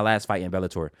finished my last fight in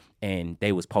Bellator, and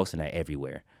they was posting that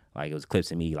everywhere. Like, it was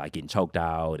clips of me like getting choked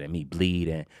out and me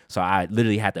bleeding. So I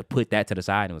literally had to put that to the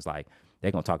side and was like,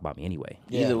 they're gonna talk about me anyway.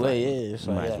 Either way, yeah. It's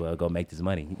You might like, as well go make this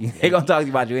money. They're gonna talk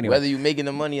about you anyway. whether you making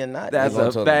the money or not, That's they gonna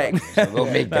a talk fact. about you. So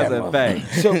go make That's that a money.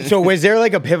 fact. So was there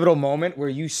like a pivotal moment where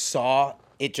you saw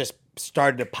it just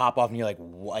started to pop off and you're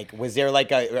like was there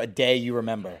like a day you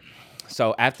remember?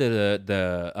 So after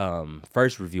the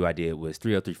first review I did was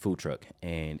 303 Food Truck,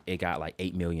 and it got like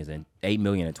 8 million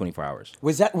in 24 hours.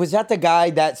 Was that the guy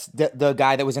that's the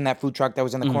guy that was in that food truck that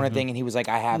was in the corner thing and he was like,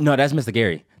 I have No, that's Mr.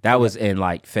 Gary. That was in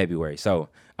like February. So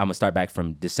I'm gonna start back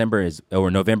from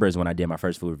November is when I did my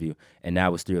first food review, and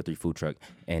that was 303 Food Truck,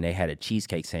 and they had a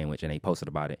cheesecake sandwich, and they posted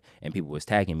about it, and people was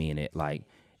tagging me in it. Like,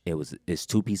 it's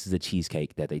 2 pieces of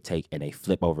cheesecake that they take and they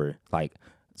flip over, like,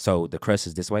 so the crust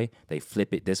is this way, they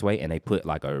flip it this way, and they put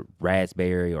like a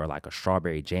raspberry or like a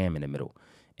strawberry jam in the middle,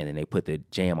 and then they put the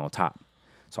jam on top.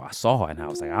 So I saw it and I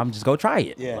was like, I'm just gonna try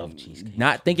it. Yeah. Love cheesecake.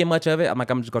 Not thinking much of it. I'm like,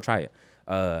 I'm just gonna try it.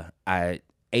 I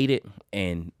ate it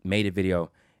and made a video,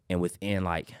 and within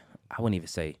like, I wouldn't even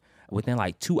say, within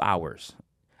like 2 hours,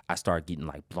 I started getting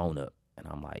like blown up. And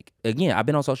I'm like, again, I've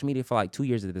been on social media for like 2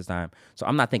 years at this time, so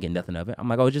I'm not thinking nothing of it. I'm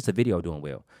like, oh, it's just a video doing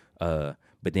well.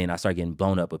 But then I started getting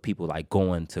blown up with people like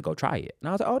going to go try it. And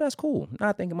I was like, oh, that's cool.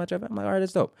 Not thinking much of it. I'm like, all right,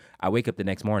 that's dope. I wake up the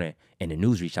next morning and the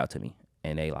news reached out to me.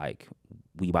 And they like,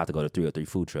 we about to go to 303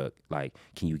 Food Truck. Like,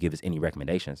 can you give us any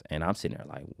recommendations? And I'm sitting there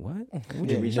like, what?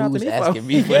 Would you reach out to me asking for?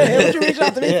 me for Yeah, would you reach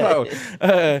out to me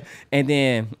for? And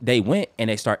then they went and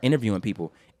they start interviewing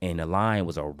people. And the line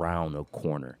was around the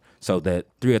corner. So the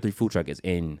 303 Food Truck is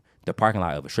in the parking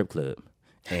lot of a strip club.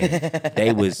 And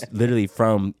they was literally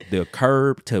from the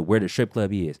curb to where the strip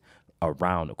club is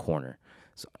around the corner.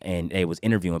 So, and they was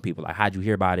interviewing people like, how'd you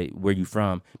hear about it? Where you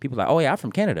from? People like, oh yeah, I'm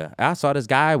from Canada. I saw this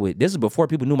guy this is before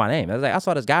people knew my name. I was like, I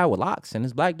saw this guy with locks and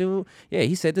this black dude. Yeah,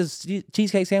 he said this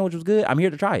cheesecake sandwich was good. I'm here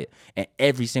to try it. And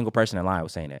every single person in line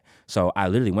was saying that. So I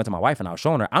literally went to my wife and I was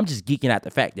showing her, I'm just geeking at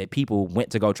the fact that people went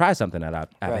to go try something that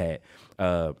I've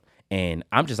had. And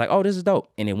I'm just like, oh, this is dope.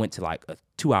 And it went to like a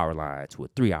 2-hour line, to a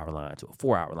 3-hour line, to a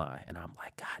 4-hour line. And I'm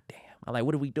like, God damn. I'm like,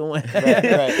 what are we doing?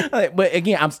 Like, but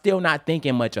again, I'm still not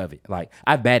thinking much of it. Like,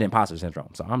 I have bad imposter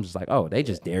syndrome. So I'm just like, oh, they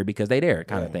just there because they there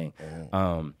kind of thing.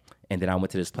 And then I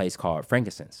went to this place called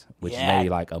Frankincense, which is maybe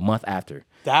like a month after.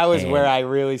 That was And where I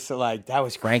really that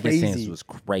was Frankincense crazy. was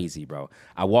crazy, bro.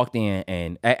 I walked in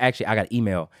and actually I got an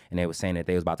email and they was saying that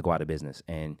they was about to go out of business.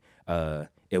 And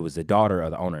it was the daughter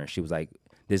of the owner. And she was like,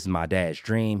 this is my dad's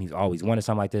dream. He's always wanted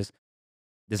something like this.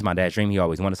 This is my dad's dream. He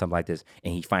always wanted something like this.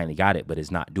 And he finally got it, but it's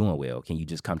not doing well. Can you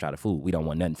just come try the food? We don't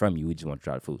want nothing from you. We just want to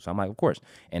try the food. So I'm like, of course.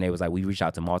 And they was like, we reached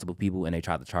out to multiple people and they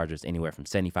tried to charge us anywhere from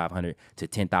 $7,500 to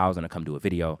 $10,000 to come do a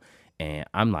video. And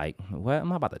I'm like, what? I'm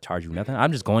not about to charge you nothing.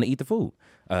 I'm just going to eat the food.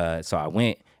 So I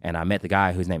went and I met the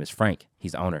guy whose name is Frank.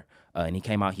 He's the owner. And he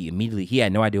came out. He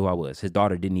had no idea who I was. His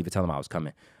daughter didn't even tell him I was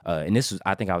coming. And this was,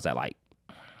 I think I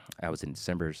was in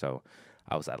December. So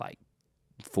I was at like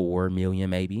 4 million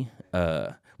maybe,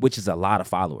 which is a lot of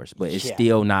followers, but it's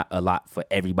still not a lot for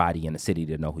everybody in the city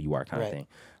to know who you are kind of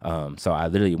thing. So I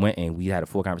literally went and we had a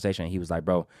full conversation. And he was like,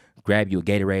 bro, grab you a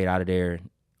Gatorade out of there,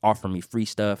 offer me free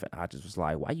stuff. And I just was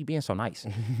like, why you being so nice?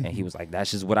 And he was like,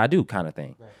 that's just what I do kind of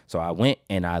thing. So I went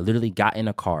and I literally got in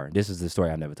a car. This is the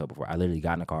story I've never told before. I literally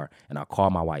got in a car and I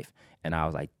called my wife and I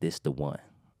was like, this the one.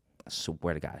 I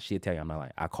swear to God, she'll tell you I'm not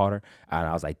lying. I called her and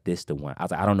I was like, this the one. I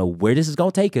was like, I don't know where this is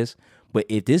going to take us, but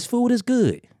if this food is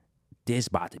good, this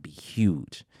about to be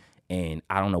huge. And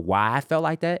I don't know why I felt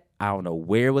like that. I don't know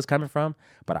where it was coming from,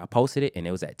 but I posted it and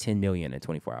it was at 10 million in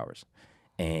 24 hours.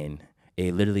 And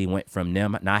it literally went from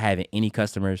them not having any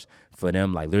customers, for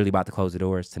them like literally about to close the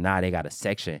doors, to now they got a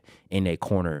section in their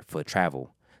corner for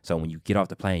travel. So when you get off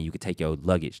the plane, you can take your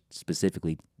luggage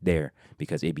specifically there,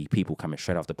 because it'd be people coming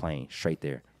straight off the plane, straight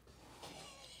there.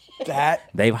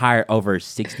 They've hired over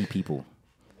 60 people.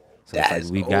 So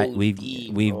it's like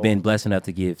we've been blessed enough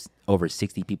to give over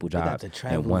 60 people jobs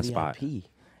in one spot.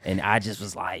 And I just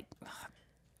was like,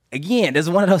 again, this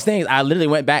is one of those things. I literally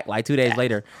went back like 2 days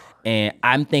later, and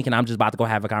I'm thinking I'm just about to go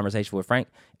have a conversation with Frank,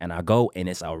 and I go, and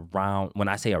it's around, when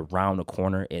I say around the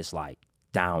corner, it's like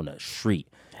down the street.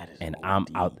 And I'm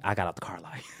out. I got out the car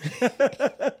like,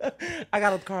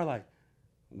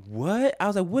 what? I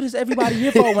was like, what is everybody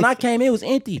here for? When I came in, it was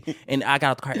empty. And I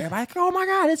got out the car. Everybody like, oh my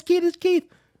God, it's Keith.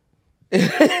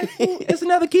 It's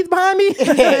another Keith behind me.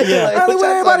 What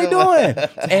everybody doing?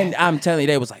 And I'm telling you,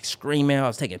 they was like screaming. I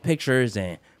was taking pictures,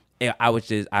 and I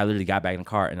literally got back in the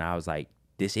car, and I was like,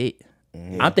 this it.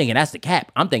 I'm thinking that's the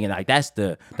cap. I'm thinking like that's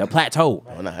the plateau.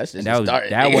 Oh, no, that's just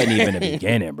that wasn't even the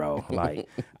beginning, bro. Like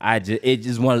it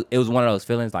was one of those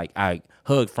feelings. Like I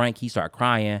hugged Frank, he started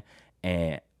crying,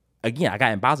 and again I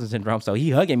got imposter syndrome, so he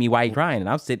hugging me while he crying, and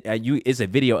I'm sitting. It's a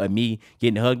video of me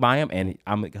getting hugged by him, and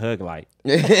I'm hugged like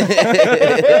with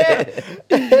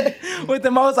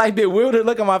the most like bewildered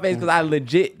look on my face, because I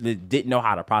legit didn't know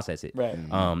how to process it. Right.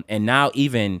 And now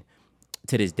even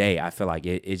to this day, I feel like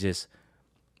it just.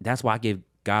 That's why I give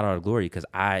God all the glory, because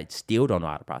I still don't know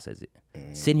how to process it.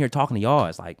 Sitting here talking to y'all,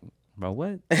 it's like, bro,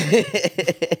 what?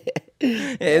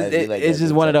 It's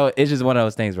just one of those. It's just one of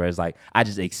those things where it's like I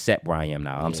just accept where I am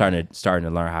now. I'm starting to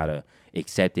learn how to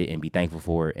accept it and be thankful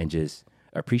for it and just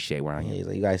appreciate where I am. Yeah,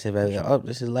 like you guys say, oh,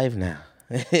 this is life now.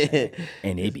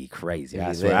 And it be crazy.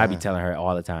 I swear, I be telling her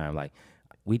all the time, like,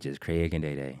 we just Craig and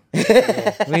Day Day. We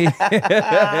just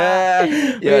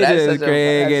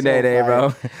Craig and Day Day,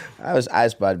 bro. I was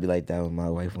about to be like that with my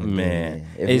wife one day, man.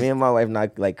 If me and my wife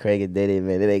not like Craig and Day Day,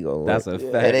 man, it ain't gonna work. That's a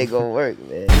fact. It ain't gonna work,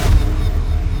 man.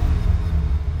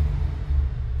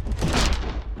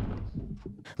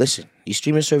 Listen, these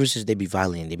streaming services, they be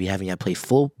violating. They be having y'all play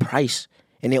full price.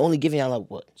 And they're only giving y'all like,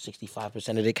 what,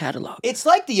 65% of their catalog. It's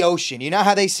like the ocean. You know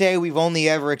how they say we've only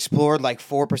ever explored like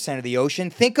 4% of the ocean?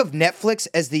 Think of Netflix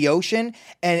as the ocean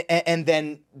and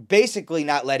then basically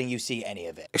not letting you see any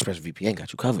of it. ExpressVPN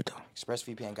got you covered, though.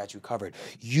 ExpressVPN got you covered.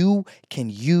 You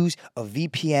can use a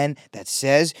VPN that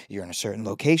says you're in a certain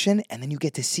location, and then you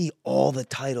get to see all the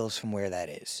titles from where that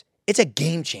is. It's a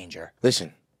game changer.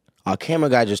 Listen, our camera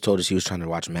guy just told us he was trying to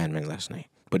watch Mad Men last night.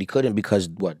 But he couldn't because,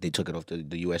 what, they took it off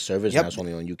the U.S. servers, and now it's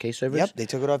only on UK servers? Yep, they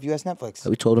took it off U.S. Netflix. So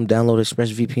we told him download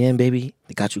ExpressVPN, baby.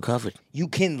 They got you covered. You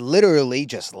can literally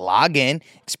just log in,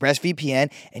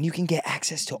 ExpressVPN, and you can get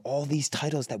access to all these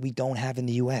titles that we don't have in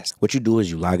the U.S. What you do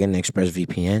is you log in to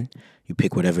ExpressVPN, you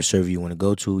pick whatever server you want to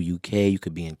go to, UK, you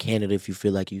could be in Canada if you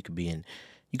feel like you could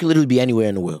literally be anywhere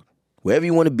in the world. Wherever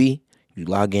you want to be, you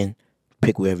log in,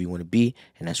 pick wherever you want to be,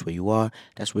 and that's where you are.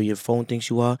 That's where your phone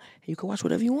thinks you are, and you can watch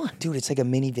whatever you want. Dude, it's like a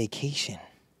mini vacation.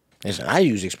 Listen, I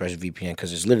use ExpressVPN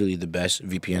because it's literally the best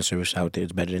VPN service out there.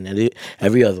 It's better than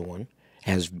every other one. It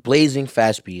has blazing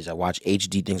fast speeds. I watch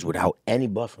HD things without any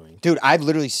buffering. Dude, I've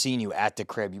literally seen you at the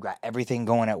crib. You got everything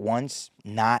going at once.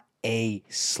 Not a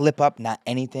slip up, not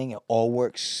anything. It all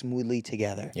works smoothly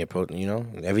together. Yeah,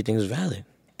 everything's valid.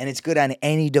 And it's good on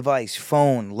any device,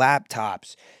 phone,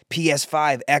 laptops,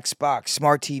 PS5, Xbox,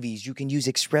 smart TVs. You can use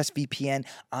ExpressVPN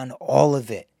on all of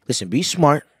it. Listen, be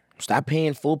smart. Stop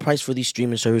paying full price for these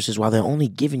streaming services while they're only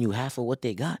giving you half of what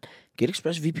they got. Get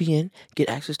ExpressVPN. Get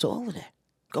access to all of that.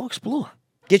 Go explore.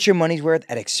 Get your money's worth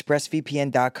at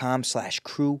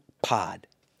expressvpn.com/crewpod.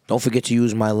 Don't forget to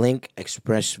use my link,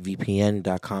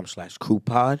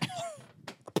 expressvpn.com/crewpod.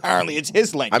 Apparently, it's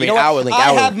his link. I mean, our link.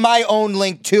 I have my own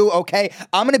link, too, okay?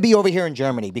 I'm going to be over here in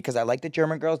Germany because I like the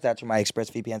German girls. That's where my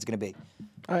ExpressVPN is going to be.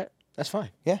 All right. That's fine.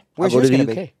 Yeah. Where's I'll go yours to the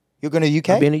going to UK. be? You're going to UK?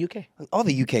 I'll be in the UK. All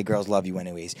the UK girls love you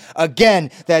anyways. Again,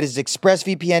 that is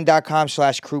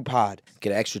expressvpn.com/crewpod.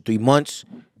 Get an extra 3 months.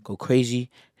 Go crazy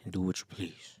and do what you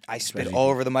please. I spit all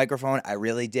over the microphone. I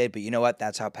really did. But you know what?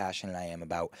 That's how passionate I am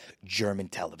about German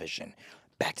television.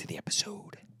 Back to the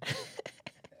episode.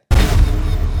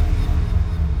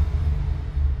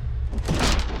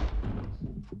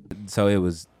 So it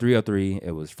was 303,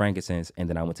 it was frankincense, and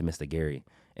then I went to Mr. Gary.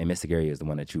 And Mr. Gary is the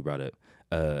one that you brought up.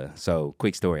 So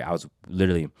quick story. I told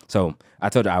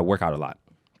you I work out a lot.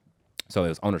 So it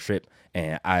was on a trip,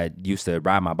 and I used to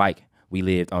ride my bike. We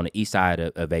lived on the east side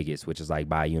of Vegas, which is like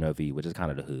by UNLV, which is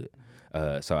kind of the hood.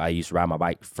 So I used to ride my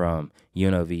bike from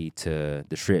UNLV to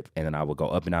the Strip, and then I would go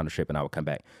up and down the Strip, and I would come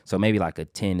back. So maybe like a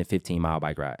 10 to 15 mile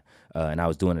bike ride. And I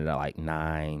was doing it at like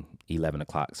 9, 11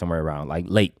 o'clock, somewhere around like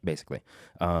late, basically.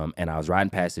 And I was riding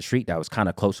past the street that was kind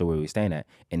of close to where we were staying at,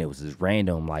 and it was this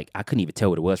random, like, I couldn't even tell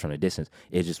what it was from the distance.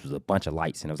 It just was a bunch of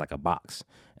lights, and it was like a box.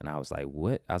 And I was like,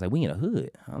 what? I was like, we in a hood.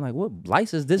 I'm like, what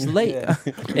lights is this late?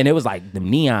 And it was like the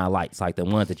neon lights, like the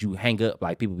ones that you hang up,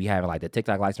 like people be having like the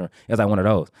TikTok lights. It was like one of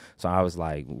those. So I was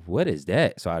like, what is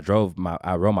that? So I rode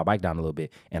my bike down a little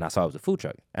bit, and I saw it was a food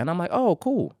truck. And I'm like, oh,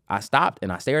 cool. I stopped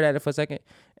and I stared at it for a second,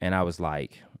 and I was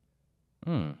like,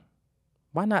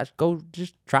 why not go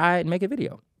just try it and make a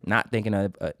video? Not thinking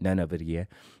of none of it again.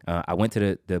 I went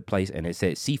to the place, and it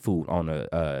said seafood on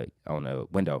the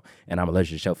window, and I'm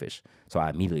allergic to shellfish. So I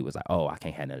immediately was like, oh, I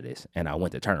can't have none of this. And I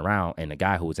went to turn around, and the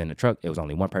guy who was in the truck, it was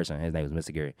only one person. His name was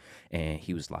Mr. Gary. And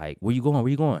he was like, where you going?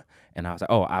 Where you going? And I was like,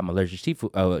 oh, I'm allergic to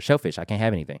seafood, shellfish. I can't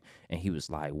have anything. And he was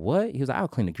like, what? He was like, I'll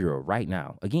clean the grill right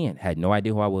now. Again, had no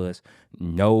idea who I was,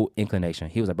 no inclination.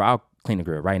 He was like, bro, I'll clean the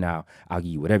grill right now. I'll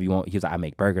give you whatever you want. He was like, I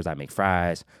make burgers, I make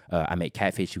fries, I make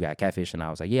catfish. You got catfish? And I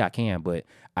was like, yeah, I can, but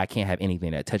I can't have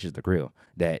anything that touches the grill.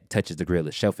 That touches the grill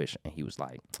is shellfish. And he was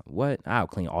like, what? I'll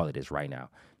clean all of this right now.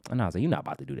 And I was like, you're not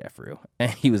about to do that for real. And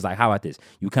he was like, how about this?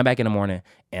 You come back in the morning,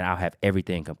 and I'll have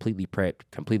everything completely prepped,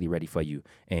 completely ready for you.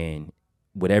 And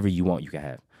whatever you want, you can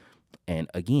have. And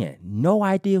again, no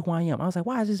idea who I am. I was like,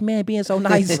 why is this man being so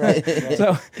nice? Right.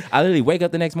 So I literally wake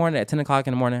up the next morning at 10 o'clock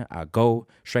in the morning. I go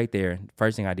straight there.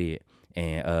 First thing I did.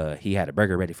 And he had a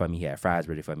burger ready for me. He had fries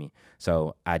ready for me.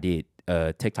 So I did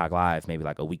TikTok live maybe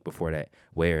like a week before that,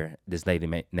 where this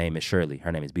lady name is Shirley.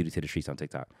 Her name is Beauty to the Streets on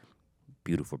TikTok.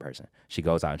 Beautiful person. She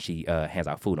goes out and she hands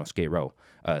out food on Skid Row.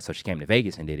 So she came to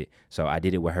Vegas and did it. So I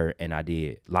did it with her, and I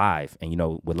did live. And you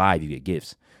know, with live you get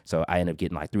gifts. So I ended up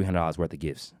getting like $300 worth of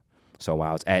gifts. So while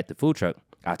I was at the food truck,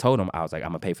 I told him, I was like, I'm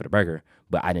gonna pay for the burger,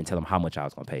 but I didn't tell him how much I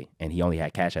was gonna pay. And he only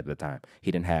had cash at the time.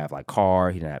 He didn't have like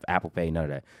card, he didn't have Apple Pay, none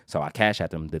of that. So I cashed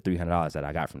at him the $300 that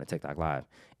I got from the TikTok live.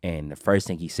 And the first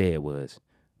thing he said was,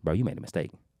 bro, you made a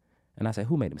mistake. And I said,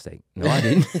 who made a mistake? No, I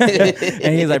didn't.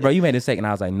 And he was like, bro, you made a mistake. And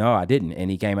I was like, no, I didn't. And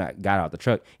he came out, got out the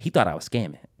truck. He thought I was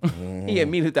scamming. He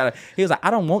immediately thought, he was like, I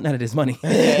don't want none of this money.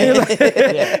 He was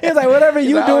like, whatever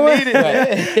you doing.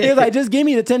 He was like, just give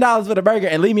me the $10 for the burger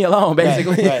and leave me alone,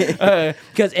 basically.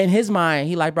 Because in his mind,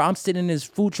 he like, bro, I'm sitting in this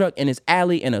food truck in this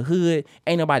alley in a hood.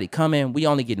 Ain't nobody coming. We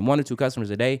only getting 1 or 2 customers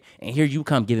a day. And here you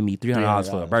come giving me $300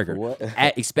 for a burger.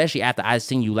 Especially after I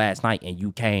seen you last night and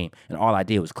you came and all I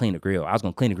did was clean the grill. I was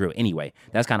going to clean the grill anyway.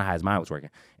 That's kind of how his mind was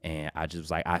working. And I just was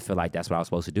like, I feel like that's what I was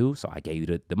supposed to do. So I gave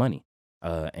you the money.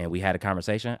 And we had a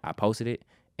conversation. I posted it,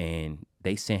 and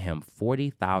they sent him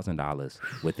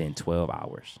 $40,000 within 12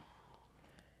 hours.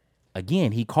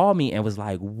 Again, he called me and was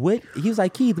like, what? He was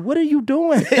like, Keith, what are you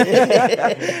doing?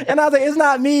 And I was like, it's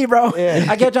not me, bro.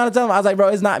 I kept trying to tell him. I was like, bro,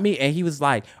 it's not me. And he was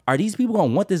like, are these people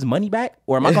going to want this money back?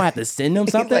 Or am I going to have to send them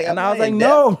something? Like, and I was like,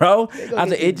 no, bro. I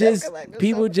was like, it just,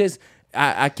 people just...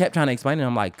 I kept trying to explain to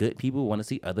him, like, good people want to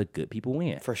see other good people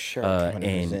win. For sure.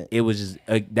 And it was just,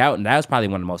 that was probably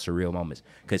one of the most surreal moments,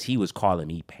 because he was calling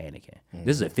me panicking.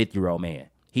 This is a 50-year-old man.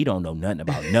 He don't know nothing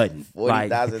about nothing.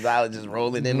 $40,000 just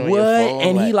rolling in on your phone.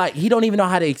 And he don't even know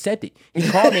how to accept it. He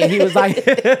called me and he was like,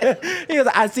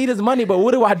 I see this money, but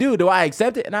what do I do? Do I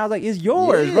accept it? And I was like, it's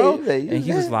yours, bro. And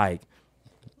he was like,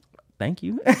 thank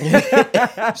you.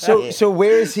 So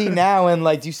where is he now? And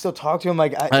like, do you still talk to him?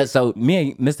 Like, so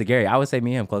me and Mr. Gary, I would say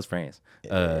me and him close friends.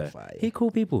 He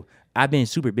cool people. I've been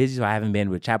super busy, so I haven't been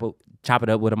able to chop it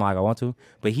up with him like I want to.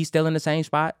 But he's still in the same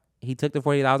spot. He took the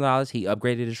 $40,000. He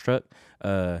upgraded his truck.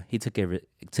 He took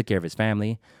care of his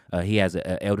family. He has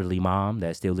an elderly mom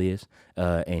that still lives,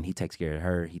 and he takes care of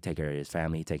her. He takes care of his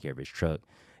family. He takes care of his truck.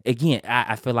 Again,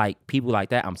 I feel like people like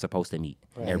that I'm supposed to meet.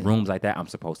 And rooms like that I'm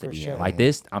supposed to be in. Like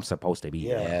this, I'm supposed to be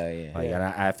in. And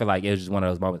I feel like it was just one of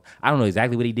those moments. I don't know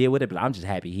exactly what he did with it, but I'm just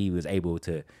happy he was able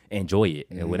to enjoy it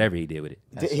and whatever he did with it.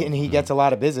 And he gets a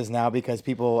lot of business now because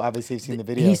people obviously have seen the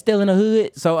video. He's still in the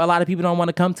hood, so a lot of people don't want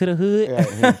to come to the hood.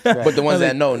 But the ones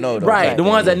that know. Right, the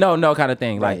ones that know kind of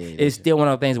thing. Like, it's still one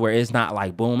of those things where it's not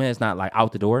like booming, it's not like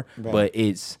out the door, but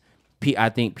it's... I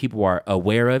think people are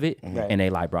aware of it, and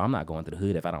they like, bro, I'm not going to the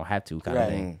hood if I don't have to, kind of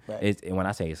thing. And when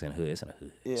I say it's in the hood, it's in the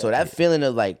hood. Yeah. So that feeling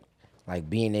of like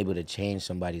being able to change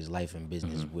somebody's life and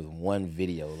business with one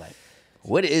video, like,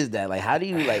 what is that? Like, how do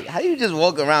you just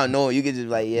walk around knowing you can just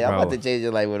like, I'm about to change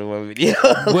your life with one video?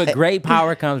 With great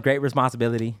power comes great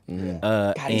responsibility.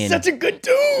 God, he's such a good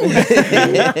dude.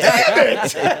 Damn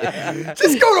it!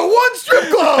 Just go to one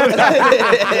strip club.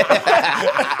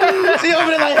 She over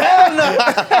there like, hell no.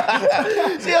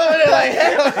 She over there like,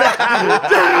 hell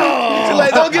no.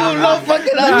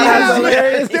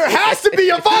 There has to be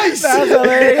a vice. That's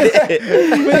hilarious.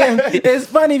 It's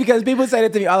funny because people say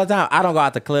that to me all the time. I don't go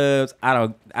out to clubs. I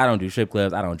don't do strip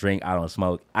clubs. I don't drink. I don't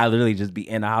smoke. I literally just be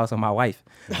in the house with my wife.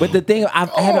 But the thing, I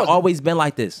haven't always been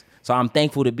like this. So I'm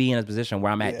thankful to be in a position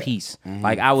where I'm at peace.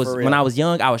 Like I was, when I was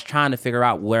young, I was trying to figure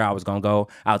out where I was going to go.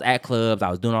 I was at clubs. I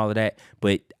was doing all of that.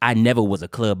 But I never was a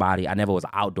club body. I never was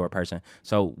an outdoor person.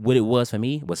 So what it was for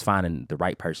me was finding the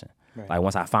right person. Right. Like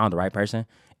once I found the right person,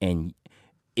 and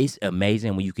it's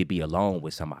amazing when you could be alone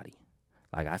with somebody.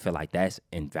 Like I feel like that's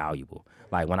invaluable.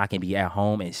 Like when I can be at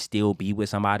home and still be with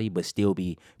somebody, but still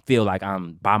feel like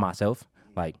I'm by myself.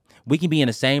 Like we can be in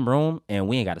the same room and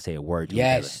we ain't got to say a word to each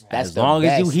other. That's as long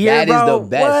as you here, that bro. Is the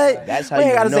best. What? That's how we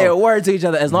ain't got to say a word to each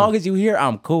other. As long as you here,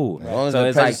 I'm cool. As long as so the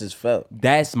it's presence like, is felt.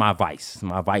 That's my vice.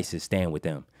 My vice is staying with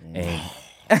them. And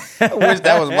I wish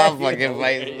that was my fucking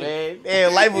vice, man.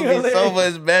 Damn, life would be so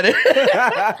much better.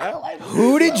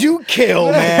 Who did you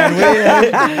kill, man?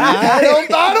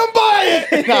 I don't buy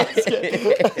it. No, I'm just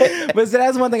kidding. But so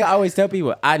that's one thing I always tell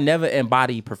people. I never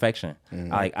embody perfection.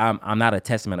 Like I'm not a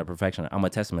testament of perfection. I'm a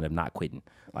testament of not quitting.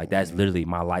 Like that's literally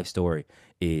my life story.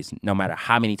 Is no matter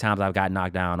how many times I've got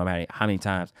knocked down, no matter how many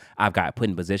times I've got put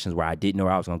in positions where I didn't know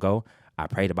where I was gonna go, I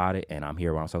prayed about it and I'm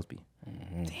here where I'm supposed to be.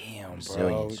 Damn,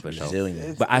 Resilience, bro.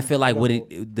 resilience. But I feel like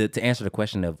to answer the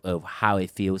question of how it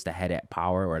feels to have that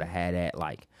power or to have that,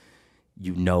 like,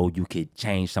 you could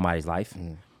change somebody's life.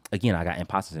 Again, I got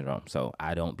imposter syndrome, so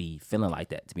I don't be feeling like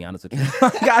that, to be honest with you.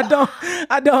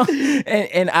 I don't.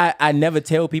 And I never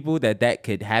tell people that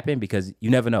could happen because you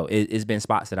never know. It's been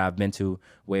spots that I've been to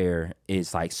where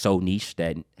it's like so niche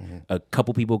that a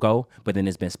couple people go, but then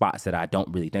there's been spots that I don't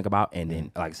really think about. And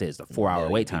then, like I said, it's a 4-hour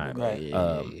wait time.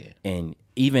 And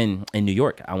even in New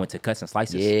York, I went to Cuts and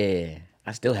Slices. Yeah.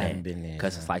 I still haven't been there.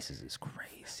 Cuts and Slices is crazy.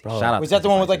 Bro, Shout out Was to that the Cuts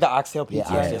one and with like the Slices. oxtail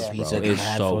pizza? Yes, bro. pizza, It's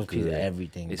half so of pizza, good.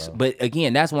 everything, bro. But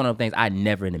again, that's one of the things I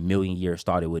never in a million years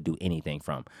thought it would do anything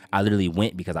from. I literally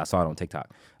went because I saw it on TikTok.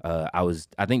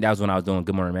 I think that was when I was doing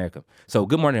Good Morning America. So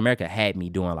Good Morning America had me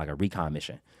doing like a recon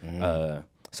mission.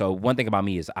 So one thing about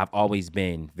me is I've always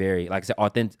been very, like I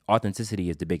said, authenticity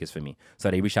is the biggest for me.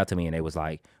 So they reached out to me and they was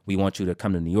like, we want you to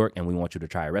come to New York and we want you to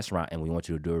try a restaurant and we want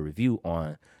you to do a review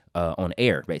on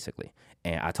air, basically.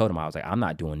 And I told him, I was like, I'm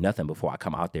not doing nothing before I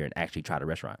come out there and actually try the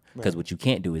restaurant. Because what you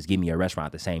can't do is give me a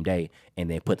restaurant the same day and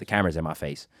then put the cameras in my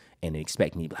face and then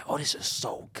expect me to be like, oh, this is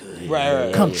so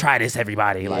good. Come try this,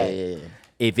 everybody.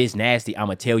 If it's nasty, I'm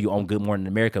going to tell you on Good Morning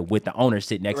America with the owner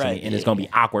sitting next to me, and it's going to be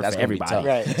awkward for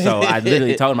everybody. So I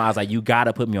literally told him, I was like, you got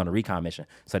to put me on a recon mission.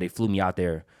 So they flew me out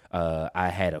there. I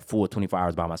had a full 24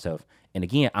 hours by myself. And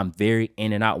again, I'm very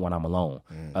in and out when I'm alone.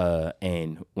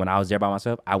 And when I was there by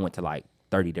myself, I went to like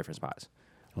 30 different spots.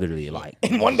 Literally, like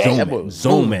in one day,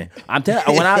 zooming. I'm telling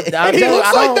you,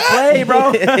 I don't play,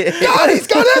 bro. God, he's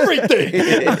got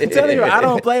everything. I'm telling you, I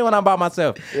don't play when I'm by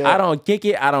myself. I don't kick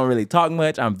it. I don't really talk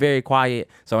much. I'm very quiet.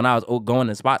 So when I was going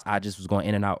to spots, I just was going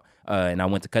in and out. And I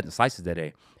went to Cut and Slices that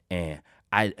day, and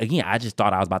I just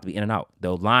thought I was about to be in and out.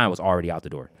 The line was already out the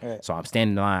door. So I'm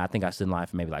standing in line. I think I stood in line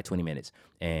for maybe like 20 minutes.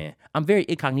 And I'm very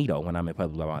incognito when I'm in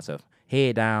public by myself.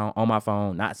 Head down, on my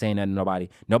phone, not saying nothing to nobody.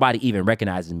 Nobody even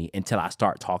recognizes me until I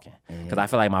start talking. Because I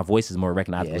feel like my voice is more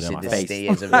recognizable than my face.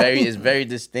 It's very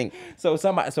distinct. So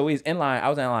we was in line. I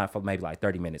was in line for maybe like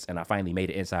 30 minutes, and I finally made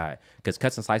it inside. Because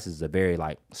Cuts and Slices is a very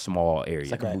like small area.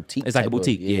 It's like a boutique. It's like a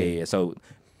boutique. Yeah. So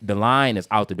the line is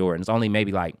out the door, and it's only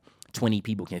maybe like 20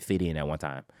 people can fit in at one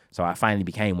time. So I finally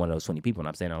became one of those 20 people, and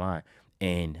I'm standing in line.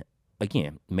 And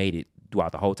again, made it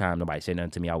throughout the whole time. Nobody said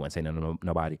nothing to me. I wasn't saying nothing to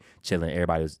nobody. Chilling.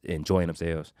 Everybody was enjoying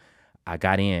themselves. I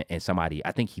got in, and somebody,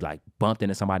 I think he like bumped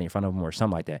into somebody in front of him or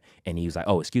something like that. And he was like,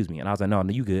 oh, excuse me. And I was like, no,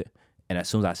 you good. And as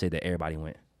soon as I said that, everybody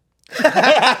went.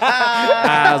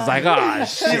 I was like, oh,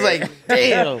 shit. She's like,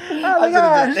 damn. I was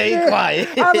just stay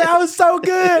quiet. I was so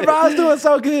good, bro. I was doing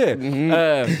so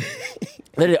good.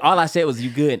 Literally, all I said was, you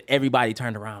good. And everybody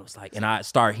turned around. It was like, and I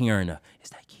started hearing, is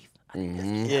that Keith? I think that's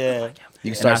Keith. Yeah.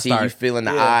 You start seeing, you feeling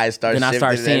the eyes start then I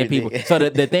start seeing everything. people. So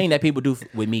the thing that people do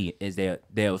with me is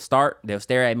they'll stare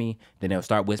at me, then they'll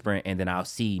start whispering, and then I'll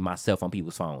see myself on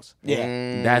people's phones.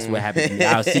 Yeah. That's what happens to me.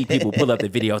 I'll see people pull up the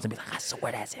videos and be like, I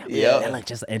swear that's him. Yeah.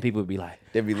 And people would be like,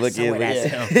 They be looking I swear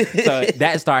that's him. So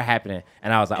that started happening,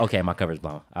 and I was like, okay, my cover's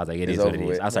blown. I was like, it is what it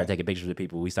is. I started taking pictures of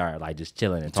people. We started like just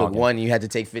chilling and talking. Took one, you had to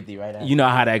take 50 right now. You know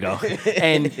how that go.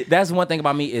 And that's one thing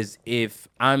about me is if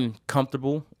I'm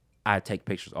comfortable, I take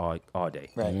pictures all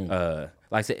day. Right.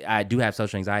 like I said, I do have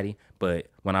social anxiety, but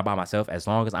when I'm by myself, as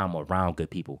long as I'm around good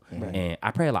people, and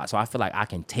I pray a lot, so I feel like I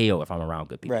can tell if I'm around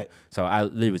good people. Right. So I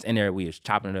literally was in there, we was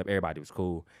chopping it up, everybody was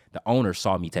cool. The owner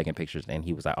saw me taking pictures, and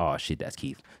he was like, "Oh shit, that's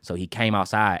Keith." So he came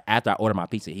outside after I ordered my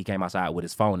pizza. He came outside with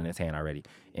his phone in his hand already,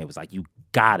 and it was like, "You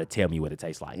gotta tell me what it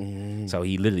tastes like." So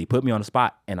he literally put me on the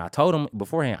spot, and I told him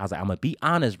beforehand, I was like, "I'm gonna be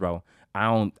honest, bro.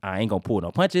 I ain't gonna pull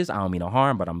no punches. I don't mean no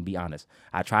harm, but I'm gonna be honest.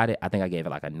 I tried it. I think I gave it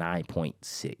like a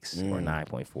 9.6 or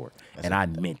 9.4, and I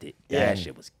meant it. That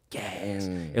shit was gas.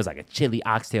 It was like a chili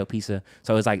oxtail pizza.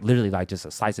 So it's like literally like just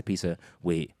a slice of pizza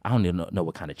with, I don't even know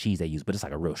what kind of cheese they use, but it's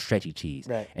like a real stretchy cheese.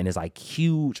 Right. And it's like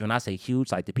huge. When I say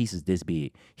huge, like the piece is this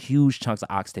big, huge chunks of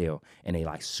oxtail, and they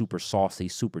like super saucy,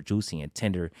 super juicy and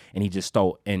tender. And he just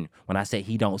stole. And when I say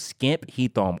he don't skimp, he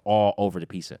throw them all over the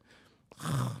pizza.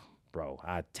 Bro,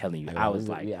 I'm telling you, I was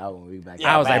like,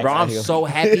 bro, I'm so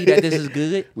happy that this is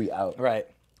good. We out. Right.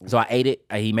 So I ate it.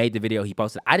 He made the video. He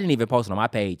posted. I didn't even post it on my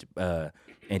page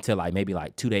until like maybe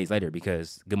like 2 days later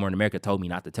because Good Morning America told me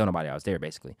not to tell nobody I was there.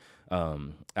 Basically,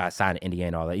 I signed an NDA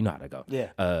and all that. You know how to go.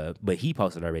 Yeah. But he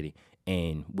posted already,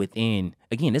 and within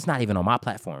again, it's not even on my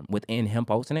platform. Within him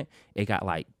posting it, it got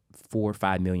like 4 or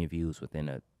 5 million views within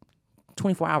a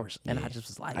 24 hours. And I just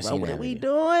was like, bro, what are we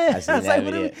doing? I was like,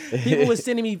 what are we? People were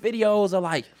sending me videos of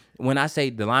like, when I say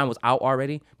the line was out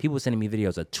already, people were sending me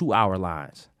videos of 2-hour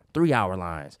lines, 3-hour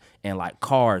lines, and like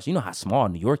cars. You know how small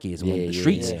New York is. When the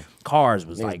streets, cars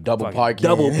was like double park,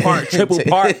 triple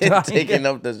park. Taking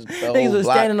up the Niggas whole was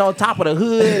block. standing on top of the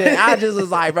hood. And I just was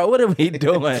like, bro, what are we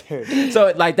doing?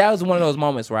 So like, that was one of those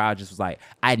moments where I just was like,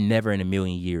 I never in a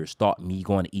million years thought me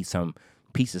going to eat some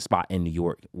pizza spot in New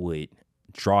York would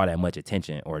draw that much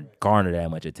attention or garner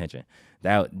that much attention.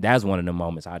 That's one of the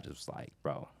moments I just was like,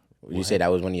 bro. Would you say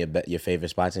that was one of your favorite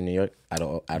spots in New York out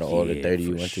of all the 30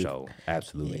 you went to?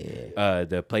 Absolutely.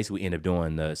 The place we ended up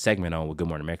doing the segment on with Good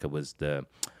Morning America was the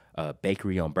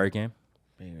bakery on Bergen.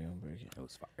 It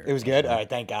was fire. It was good? All right,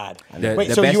 thank God. The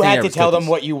so best you thing had there to was tell them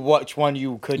cookies. which one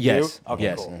you could do? Okay,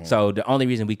 yes. cool. So the only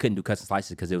reason we couldn't do custom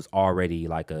slices because it was already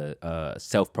like a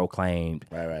self-proclaimed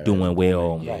doing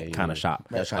well kind of shop.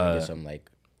 I was trying to get some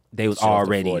like they was sit off the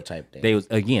already floor type thing. they was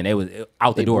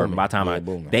out the door booming. by the time Yeah,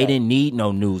 booming. they didn't need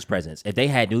no news presence. If they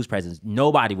had news presence,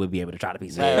 nobody would be able to try to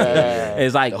piece it.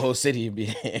 It's like the whole city would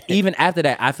be. even after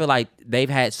that, I feel like they've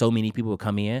had so many people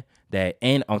come in that,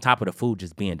 and on top of the food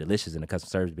just being delicious and the customer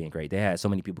service being great, they had so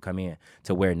many people come in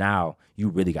to where now you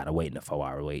really got to wait in a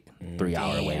 4-hour wait,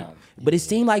 3-hour wait. But it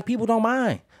seemed like people don't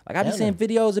mind. Like I be seeing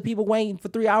videos of people waiting for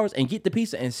 3 hours and get the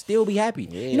pizza and still be happy.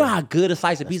 You know how good a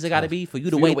slice of pizza got to be for you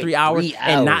to wait 3 hours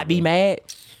and not be mad?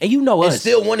 And you know us. And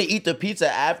still want to eat the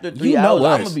pizza after 3 You know hours.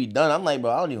 us. I'm gonna be done. I'm like, bro,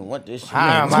 I don't even want this shit.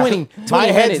 My 20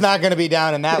 head's minutes. not going to be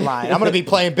down in that line. I'm going to be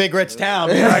playing Big Rich Town.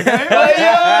 Be like, Let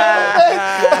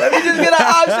me just get an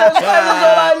oxtail slice. That's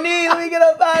all I need. Let me get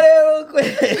up out of here real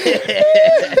quick.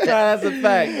 That's a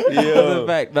fact. That's a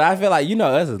fact. But I feel like, you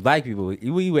know, us as black people,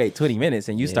 we wait 20 minutes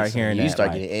and you start hearing that. You start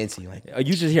like, getting antsy. Like,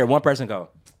 you just hear one person go,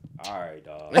 all right,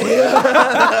 dog.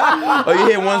 or you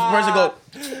hear one person go,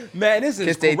 Man, this is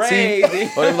kiss their crazy.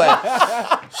 teeth. Or they like,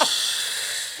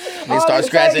 they start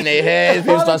scratching their heads.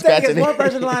 People start scratching their one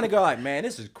person in line and go like, man,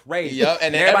 this is crazy. Yup,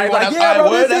 and then everybody everyone like, else, yeah, all bro,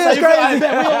 right, word, this that's is how you feel.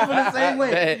 crazy. I bet we all feel the same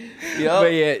way. Yup.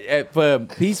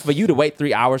 But yeah, for you to wait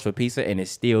 3 hours for pizza and it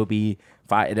still be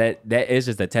fine, that is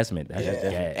just a testament. That's just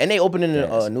gas. And they opening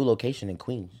a new location in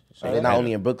Queens. So they're not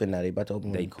only in Brooklyn now, they about to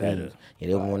open one in Queens. better. Yeah,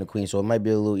 they open one in Queens, so it might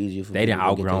be a little easier for They didn't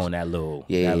people to get outgrown this. that little,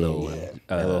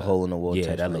 that little hole in the wall. yeah,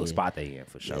 type that spot, little yeah. spot they in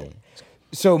for sure.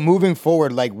 So moving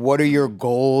forward, like, what are your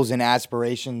goals and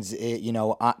aspirations?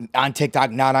 On TikTok,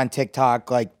 not on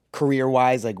TikTok, like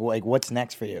career-wise, like what's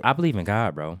next for you? I believe in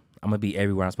God, bro. I'm gonna be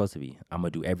everywhere I'm supposed to be. I'm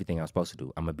gonna do everything I'm supposed to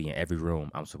do. I'm gonna be in every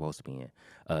room I'm supposed to be in,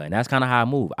 and that's kind of how I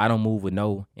move. I don't move with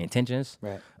no intentions.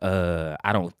 Right.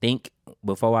 I don't think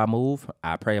before I move.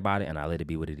 I pray about it and I let it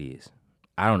be what it is.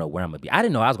 I don't know where I'm gonna be. I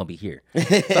didn't know I was gonna be here,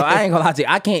 so I ain't gonna lie to you.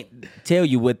 I can't tell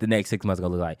you what the next 6 months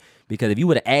gonna look like because if you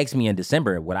would have asked me in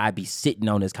December, would I be sitting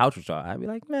on this couch with y'all? I'd be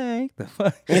like, man, what the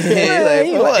fuck?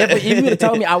 If you would have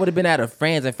told me I would have been at a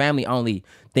friends and family only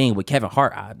thing with Kevin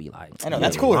Hart, I'd be like, I know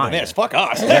that's cooler than this. Fuck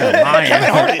us.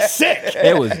 Kevin Hart is sick.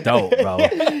 It was dope, bro.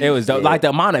 It was dope. Like the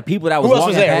amount of people that was Who else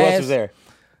walking was there? past. Who else was there?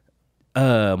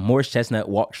 Morris Chestnut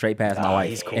walked straight past my wife,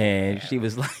 he's cool. and she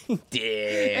was like,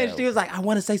 "Damn!" And she was like, "I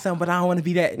want to say something, but I don't want to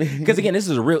be that." Because again, this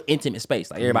is a real intimate space.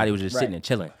 Like everybody was just sitting and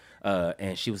chilling.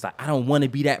 And she was like, I don't want to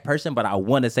be that person, but I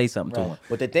want to say something to him.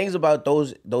 But the things about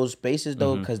those spaces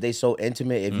though, because they so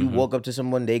intimate, if you walk up to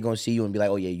someone, they gonna see you and be like,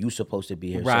 oh yeah, you supposed to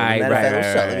be here. Right, so, matter of fact, right,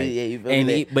 what's up? right. Yeah, you feel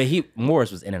And me?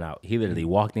 Morris was in and out. He literally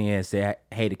walked in, said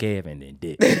hey to Kev, and then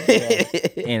did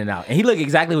in and out. And he looked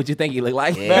exactly what you think he looked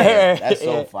like. Yeah, that's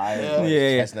so fire.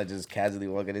 Yeah. Chestnut just casually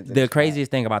walking into The spot.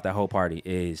 craziest thing about that whole party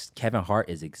is Kevin Hart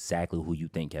is exactly who you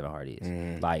think Kevin Hart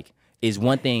is. Like, it's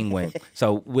one thing when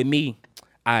so with me,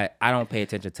 I don't pay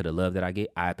attention to the love that I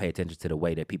get. I pay attention to the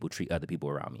way that people treat other people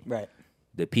around me. Right.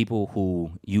 The people who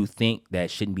you think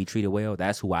that shouldn't be treated well,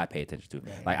 that's who I pay attention to.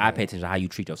 Like, I pay attention to how you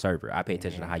treat your server. I pay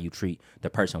attention to how you treat the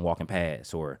person walking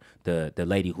past or the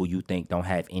lady who you think don't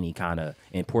have any kind of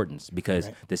importance. Because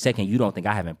the second you don't think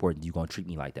I have importance, you're going to treat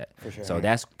me like that. So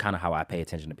that's kind of how I pay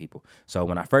attention to people. So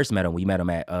when I first met him, we met him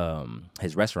at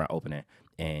his restaurant opening.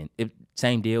 And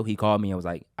same deal. He called me and was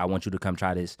like, I want you to come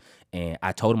try this. And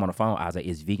I told him on the phone, I was like,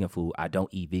 it's vegan food. I don't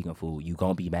eat vegan food. You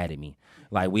gonna be mad at me.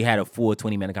 Like, we had a full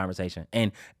 20-minute conversation.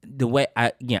 And the way,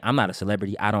 I'm not a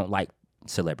celebrity. I don't like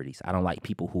celebrities. I don't like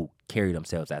people who carry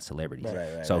themselves as celebrities.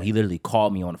 So he literally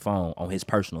called me on the phone on his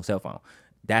personal cell phone.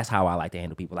 That's how I like to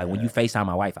handle people. Like, when you FaceTime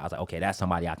my wife, I was like, okay, that's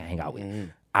somebody I can hang out with.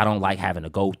 I don't like having to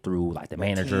go through like the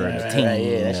manager and the team.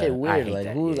 Yeah, that shit I weird. hate Like,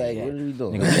 that. who, Yeah, like, yeah. what are we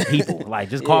doing? Nigga, people, like,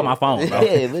 just call my phone, bro.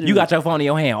 Yeah, literally. You got your phone in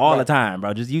your hand all the time,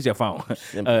 bro. Just use your phone.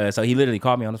 So he literally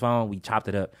called me on the phone. We chopped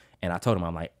it up, and I told him,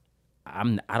 I'm like,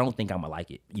 I don't think I'm gonna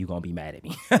like it. You gonna be mad at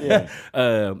me.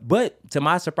 But to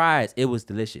my surprise, it was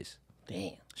delicious.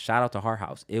 Damn. Shout out to Heart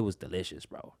House. It was delicious,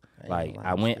 bro. Like,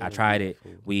 I went, I tried it.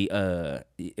 We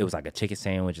it was like a chicken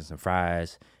sandwich and some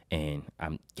fries. And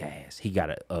I'm gassed. He got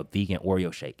a vegan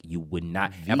Oreo shake. You would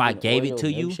not. If I gave it Oreo to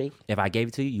you, milkshake?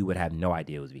 you would have no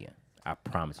idea it was vegan. I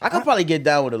promise you. I could probably get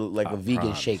down with a vegan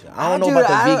promise shake. you. I don't know Dude, about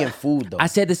the I- vegan food though. I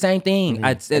said the same thing.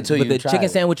 I said Until with you the tried chicken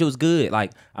it. sandwich, it was good.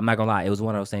 Like, I'm not gonna lie, it was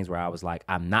one of those things where I was like,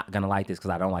 I'm not gonna like this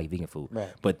because I don't like vegan food. Right.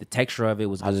 But the texture of it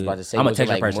was good. I was about to say, I'm a was it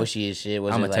texture like person. mushy as shit?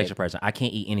 Was I'm it a like texture person. I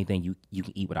can't eat anything you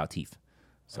can eat without teeth.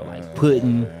 So like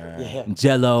pudding,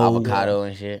 Jello, avocado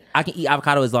and shit? I can eat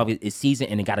avocado as long as it's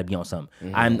seasoned and it got to be on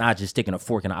something. I'm not just sticking a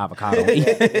fork in an avocado. Nothing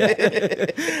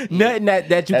that you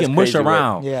That's can mush crazy, bro.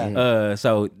 around. Yeah.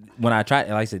 So when I tried,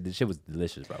 like I said, the shit was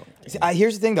delicious, bro. See,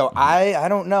 here's the thing, though. I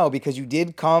don't know, because you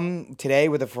did come today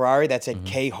with a Ferrari that said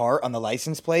K Hart on the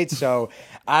license plate. So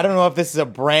I don't know if this is a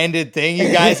branded thing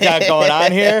you guys got going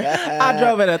on here. I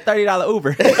drove in a $30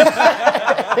 Uber.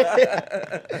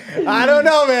 I don't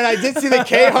know, man. I did see the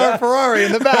K Hart Ferrari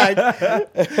in the back.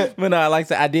 But no, like I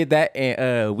said, I did that,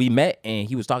 and we met, and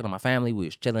he was talking to my family. We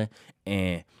was chilling,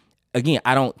 and again,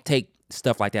 I don't take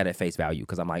stuff like that at face value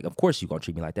because I'm like, of course you're gonna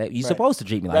treat me like that. You're supposed to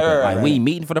treat me like that. Like, we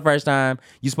meeting for the first time.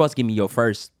 You're supposed to give me your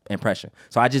first impression.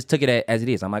 So I just took it as it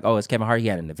is. I'm like, oh, it's Kevin Hart. He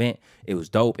had an event. It was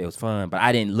dope. It was fun. But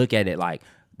I didn't look at it like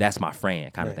that's my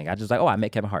friend kind of thing. I just like, oh, I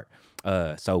met Kevin Hart.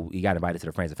 So we got invited to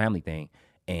the friends and family thing.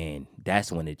 And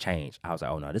that's when it changed. I was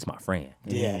like, oh no, this is my friend.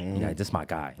 Yeah. This is my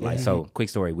guy. Like, so quick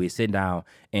story. We were sitting down,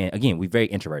 and again, we very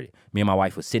introverted. Me and my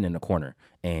wife was sitting in the corner,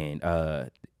 and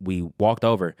we walked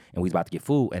over, and we was about to get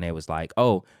food, and it was like,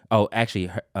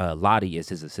 actually, Lottie is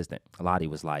his assistant. Lottie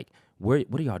was like, what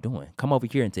are y'all doing? Come over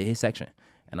here into his section.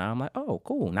 And I'm like, oh,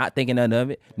 cool. Not thinking none of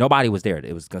it. Nobody was there.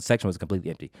 The section was completely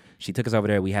empty. She took us over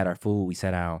there. We had our food. We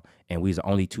sat down, and we was the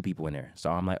only 2 people in there.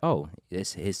 So I'm like, oh,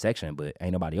 it's his section, but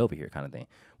ain't nobody over here kind of thing.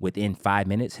 Within 5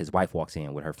 minutes, his wife walks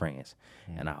in with her friends.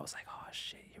 And I was like, oh,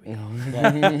 shit. Here we go.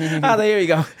 I was like, here we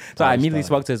go. So I immediately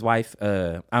spoke to his wife.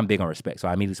 I'm big on respect. So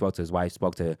I immediately spoke to his wife,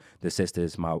 spoke to the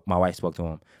sisters. My wife spoke to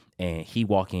him. And he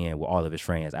walked in with all of his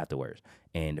friends afterwards.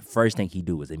 And the first thing he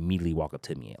do was immediately walk up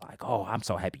to me and like, oh, I'm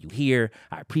so happy you here.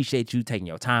 I appreciate you taking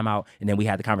your time out. And then we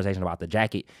had the conversation about the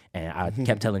jacket. And I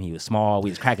kept telling him he was small. We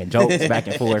was cracking jokes back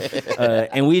and forth.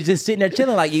 And we was just sitting there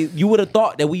chilling. Like, you would have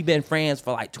thought that we've been friends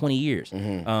for like 20 years.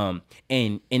 And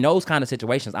in those kind of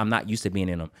situations, I'm not used to being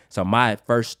in them. So my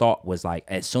first thought was like,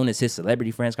 as soon as his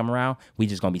celebrity friends come around, we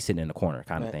just going to be sitting in the corner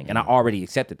kind of thing. And I already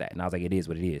accepted that. And I was like, it is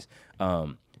what it is.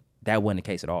 That wasn't the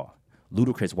case at all.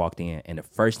 Ludacris walked in, and the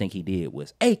first thing he did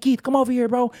was, hey, Keith, come over here,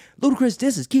 bro. Ludacris,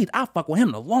 this is Keith. I fuck with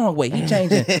him the long way. He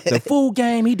changing the food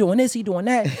game. He doing this. He doing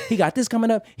that. He got this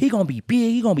coming up. He going to be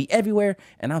big. He going to be everywhere.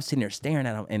 And I'm sitting there staring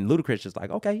at him, and Ludacris just like,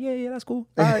 okay, yeah, that's cool.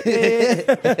 All right,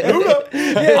 Luda.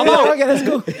 Okay, that's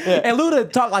cool. And Luda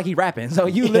talk like he rapping. So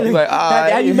you literally, Like,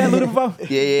 have you met Luda before? Yeah,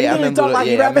 He I literally remember. talk like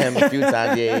he I met rapping. him a few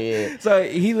times. Yeah. So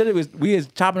he literally we was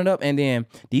chopping it up, and then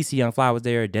DC Young Fly was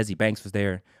there, Desi Banks was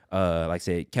there. like I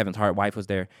said, Kevin's Hart wife was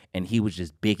there, and he was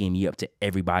just bigging me up to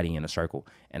everybody in the circle,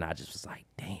 and I just was like,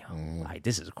 damn, like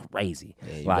this is crazy.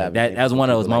 you Like gotta that be was one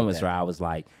of those people like moments that. where I was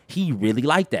like, he really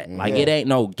like that. Like it ain't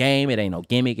no game, it ain't no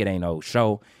gimmick, it ain't no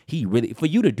show. He really, for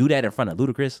you to do that in front of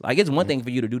Ludacris, like it's one thing for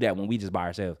you to do that when we just by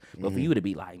ourselves, but for you to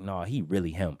be like, no, he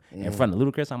really him in front of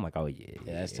Ludacris, I'm like, oh yeah,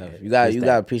 That's tough. You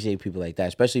gotta appreciate people like that,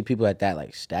 especially people at that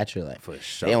like stature. Like For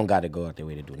sure. they don't got to go out their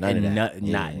way to do none of and that.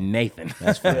 not Nathan.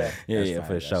 That's fire. yeah,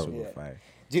 for sure. Super fire.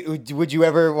 Would you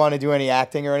ever want to do any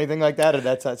acting or anything like that, or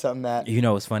that's not something that? You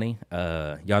know what's funny?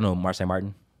 Y'all know Marseille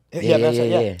Martin?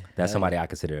 Yeah. That's somebody I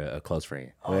consider a close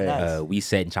friend. Oh, nice. We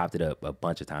sat and chopped it up a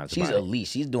bunch of times. She's about it. elite.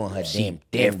 She's doing her She damn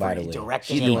thing, by the different. way.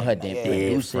 Directing She's doing and- her damn yeah.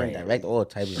 producing, Different. direct, all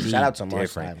types of. She Shout out to different.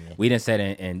 Marseille, man. We didn't sit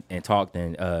and talked,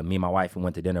 and me and my wife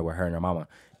went to dinner with her and her mama,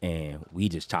 and we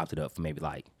just chopped it up for maybe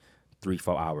like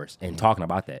 3-4 hours and talking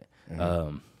about that.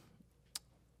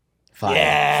 Fire.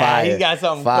 Yeah, fire. he's got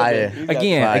something Fire. cooking.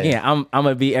 He's got- Again, I'm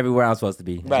gonna be everywhere I'm supposed to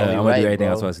be. Right. I'm Only gonna right, do everything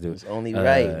I'm bro. supposed to do. It's only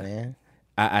right, Uh, man.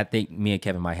 I think me and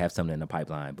Kevin might have something in the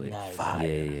pipeline, but Nice.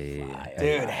 yeah.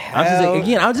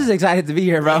 Dude, I'm just excited to be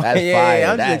here, bro. That's yeah, fire.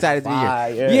 I'm just That's excited to be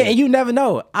fire. here. Yeah, and you never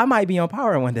know. I might be on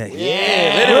Power one day.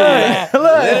 yeah,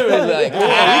 Literally, like, we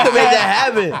can make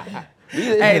that happen.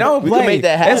 Hey, don't We play. can make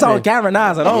that It's on happen. camera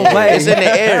now, so don't play. It's in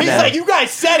the air He's now. like, you guys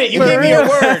said it. You For gave me a real.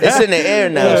 word. It's in the air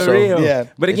now. For So real. Yeah.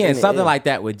 But again, in the something air. like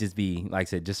that would just be, like I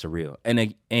said, just surreal.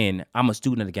 And I'm a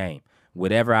student of the game.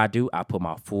 Whatever I do, I put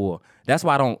my full. That's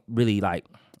why I don't really like.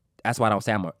 That's why I don't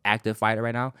say I'm an active fighter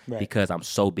right now, because I'm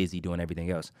so busy doing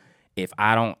everything else. If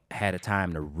I don't have the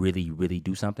time to really, really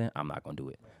do something, I'm not gonna do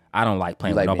it. I don't like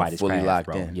playing You like with being nobody's fully craft, locked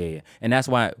bro. in. Yeah. And that's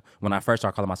why when I first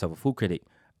started calling myself a food critic,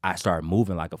 I started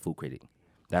moving like a food critic.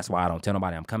 That's why I don't tell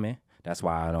nobody I'm coming. That's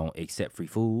why I don't accept free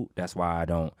food. That's why I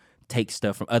don't take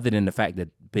stuff from, other than the fact that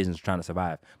business is trying to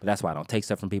survive. But that's why I don't take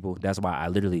stuff from people. That's why I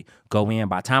literally go in.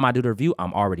 By the time I do the review,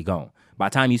 I'm already gone. By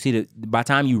the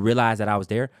time you realize that I was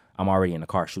there, I'm already in the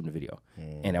car shooting the video.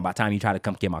 And then by the time you try to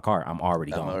come get my car, I'm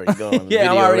already gone. already gone. The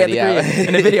Yeah, I'm video already at the already crib. out.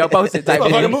 And the video posted type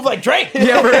Motherfucker thing. move like Drake.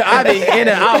 Yeah, bro, I be in and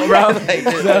out, bro.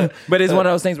 So, but it's one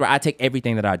of those things where I take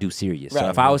everything that I do serious. So Right.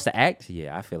 if I was to act,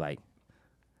 yeah, I feel like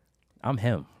I'm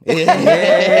him.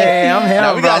 Yeah, I'm him,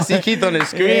 Now we bro. gotta see Keith on the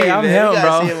screen. Yeah, I'm man. him, we gotta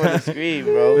bro. see him on the screen,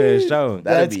 bro. For sure. That'd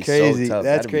That's be crazy. so tough.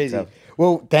 That's That'd be crazy. tough.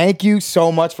 Well, thank you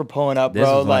so much for pulling up, This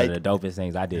bro. is Like, one of the dopest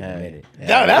things I did in a minute. no,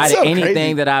 that's so anything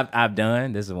crazy. that I've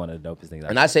done, this is one of the dopest things I've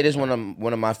And done. I say this is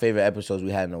one of my favorite episodes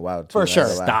we had in a while too. For I ain't sure.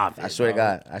 gonna lie. Stop it, I swear to bro.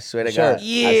 God. I swear to Sure. God.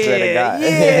 I swear to God.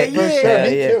 for sure.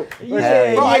 Me too. For sure.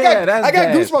 Yeah, Bro, I yeah, got that's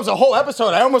gas. goosebumps the whole episode.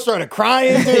 I almost started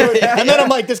crying, dude. And then I'm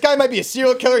like, this guy might be a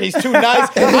serial killer. He's too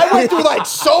nice. I went through like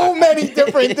so many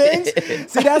different things.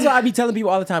 See, that's what I be telling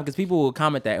people all the time, because people will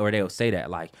comment that or they'll say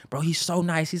that, like, bro, he's so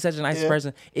nice. He's such a nice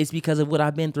person. It's because of what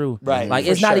I've been through. Right, Like,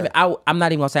 for it's not sure. even, I'm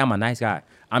not even going to say I'm a nice guy.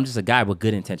 I'm just a guy with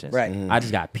good intentions. Right. I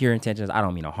just got pure intentions. I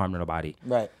don't mean no harm to nobody.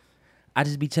 Right. I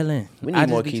just be chilling. We I need just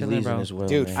more be Keith chilling, Lees bro. in this world,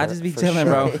 Dude, man. I just be For chilling,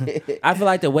 sure. bro. I feel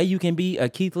like the way you can be a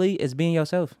Keith Lee is being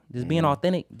yourself. Just being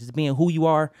authentic. Just being who you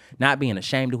are. Not being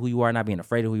ashamed of who you are. Not being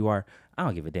afraid of who you are. I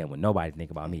don't give a damn what nobody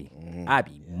think about me. I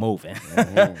be moving.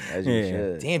 As you Yeah.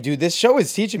 should. Damn, dude, this show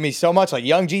is teaching me so much. Like,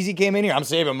 Young Jeezy came in here. I'm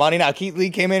saving money now. Keith Lee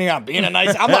came in here. I'm being a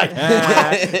nice. I'm like,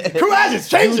 who has it?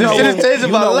 Change You know- it. This is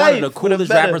you my know one life of the for the coolest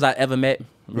better. rappers I ever met.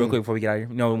 Real quick before we get out of here.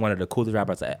 You know one of the coolest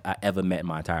rappers I ever met in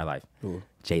my entire life.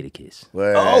 Jadakiss.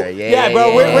 Word. Oh, yeah,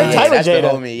 bro, we're tight with That's the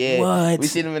Jada. homie, yeah. What? We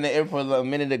seen him in the airport a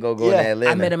minute ago going Yeah, to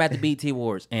Atlanta. I met him at the BET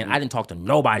Awards, and I didn't talk to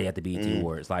nobody at the BET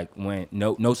Awards. Like when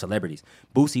no celebrities.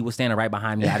 Boosie was standing right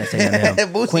behind me. I didn't say nothing to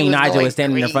him. Boosie Queen was Nigel going was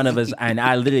standing in front of us, crazy. and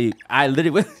I literally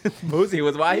Boosie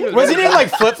was why he Was he in like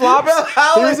flip flops?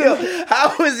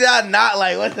 How was y'all not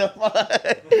like, what the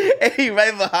fuck? And he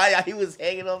right behind y'all. He was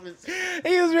hanging off his...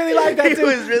 He was really like that He too.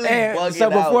 was really And bugging so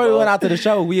before out, we bro. went out to the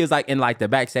show, we was like in like the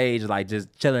backstage, like just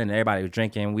chilling. And everybody was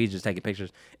drinking. We just taking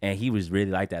pictures, and he was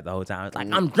really like that the whole time. It's like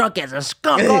I'm drunk as a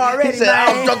skunk already. he said,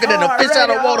 man. I'm drunker than a fish out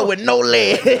of water with no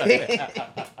leg.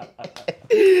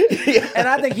 And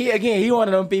I think he one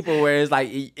of them people where it's like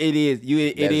it is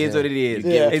That's what him. it is.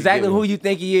 You give it, Exactly you give who you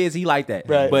think he is, he like that.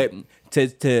 Right. But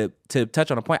to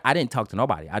touch on the point, I didn't talk to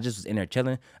nobody. I just was in there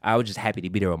chilling. I was just happy to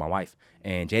be there with my wife.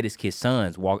 And Jada's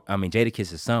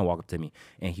son walked up to me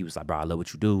and he was like, bro, I love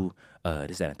what you do.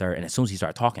 This, that, and third. And as soon as he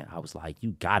started talking, I was like,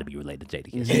 you gotta be related to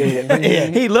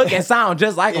Jadakiss. He look and sound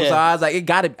just like him. So I was like,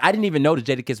 I didn't even know that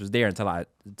Jadakiss was there until I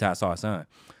saw his son.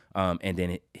 And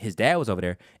then his dad was over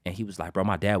there, and he was like, "Bro,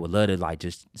 my dad would love to like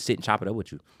just sit and chop it up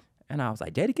with you." And I was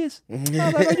like, "Jadakiss?" I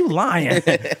was like, "Are you lying?"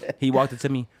 He walked up to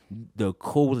me, the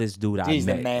coolest dude I He's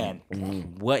met. the man.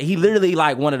 What he literally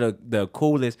like one of the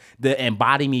coolest, the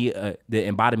embodiment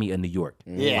of New York.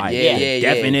 Yeah. Like, Yeah. the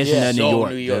definition of New So York.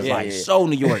 New York. Just Yeah, like yeah. so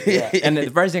New York. And the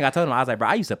first thing I told him, I was like, bro,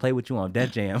 I used to play with you on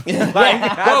Def Jam.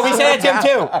 Bro, we said it to him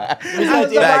too. I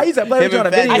was like, I used to play with you on a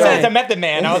Him and video. I Fat said it to Method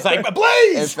Man. I was like,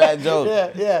 please. And Fat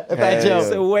Joe. Yeah. Fat Hell Joe. yeah.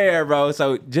 So where, bro?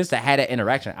 So just to have that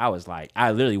interaction, I was like,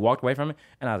 I literally walked away from it,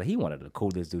 and I was like, he one of the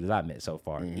coolest dudes I met so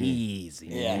far. Easy,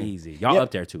 easy. Y'all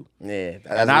up there too. Yeah.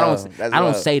 And I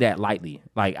don't say that lightly.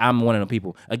 Like I'm one of the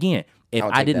people. Again, if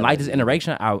don't I take didn't that like this lightly.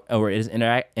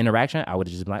 interaction, I would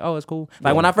have just been like, oh, it's cool.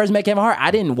 Like when I first met Kevin Hart,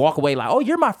 I didn't walk away like, oh,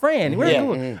 you're my friend. We're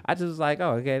cool. I just was like,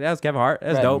 oh, okay, that's Kevin Hart.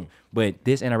 That's dope. But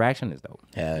this interaction is dope.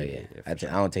 Hell yeah. I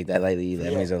don't take that lightly either.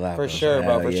 That means a lot. For sure,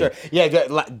 bro. Hell For yeah. sure. Yeah,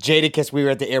 Jadakiss, we were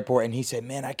at the airport, and he said,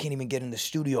 man, I can't even get in the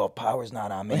studio if power's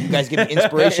not on, man. You guys give me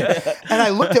inspiration. And I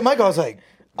looked at Michael, I was like,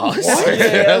 I was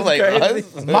like,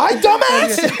 my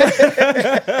dumbass?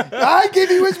 I give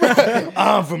you inspiration.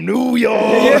 I'm from New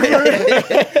York.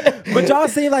 But y'all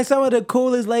seem like some of the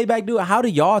coolest laid back dudes. How do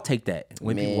y'all take that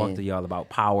when people Man. walk to y'all about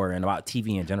power and about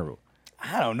TV in general?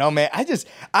 I don't know, man. I guess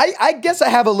I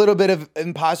have a little bit of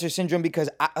imposter syndrome because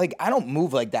I don't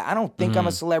move like that. I don't think I'm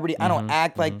a celebrity. I don't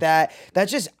act like that.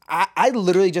 That's just I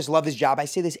literally just love this job. I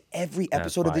say this every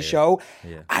episode of the fire. show.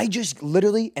 Yeah. I just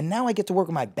literally, and now I get to work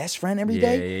with my best friend every Yeah,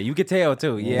 day. yeah, you can tell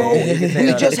too. Yeah, Bro, you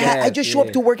can tell. I just show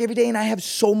up to work every day and I have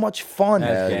so much fun.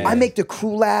 That's good. I make the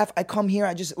crew laugh. I come here.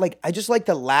 I just like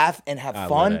to laugh and have love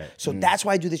fun. that. So that's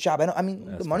why I do this job.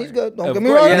 The money's good. Don't Of get me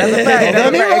course, wrong. yeah, that's a fact. Don't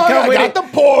get me That's a fact. wrong. It come I with got it. the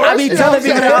Porsche. I be you know telling what I'm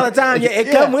people that saying? all the time. Yeah,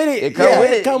 it come with it. It come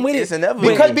with it. It come with it. It's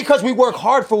inevitable. Because we work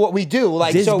hard for what we do.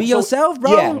 Like Just be yourself,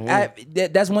 bro. Yeah.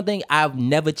 That's one thing. I've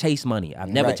never chased money. I've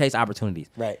never Right. chased opportunities.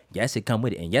 Right. Yes, it come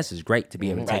with it, and yes, it's great to be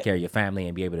able to take Right. care of your family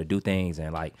and be able to do things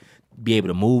and like be able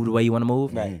to move the way you want to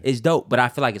move. Right. It's dope, but I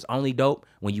feel like it's only dope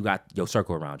when you got your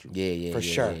circle around you. Yeah, For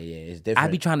sure. Yeah, it's different.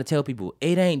 I be trying to tell people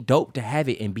it ain't dope to have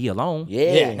it and be alone.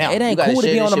 Yeah, now, It You ain't gotta cool to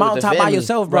share be this on the shit with mountaintop by family.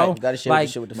 yourself, bro. Right, you gotta share like,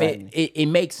 this shit with the family. it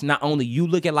makes not only you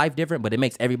look at life different, but it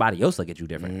makes everybody else look at you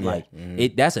different. Like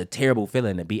that's a terrible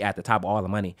feeling to be at the top of all the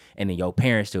money and then your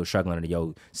parents still struggling or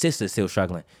your sister's still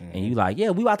struggling. And you like,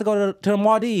 yeah, we about to go to the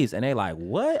Maldives. And they like,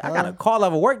 what? I got a call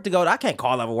over work to go. I can't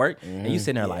call over work. And you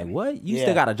sitting there like, what? You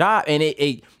still got a job? And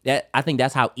I think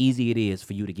that's how easy it is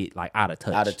for you to get like out of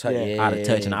touch. Out of touch, yeah, Out of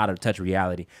touch yeah, and out of touch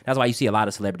reality. That's why you see a lot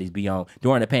of celebrities be on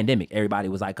during the pandemic. Everybody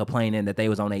was like complaining that they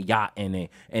was on a yacht and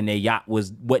their yacht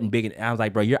wasn't big. And I was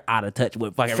like, bro, you're out of touch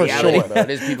with fucking reality. sure, bro.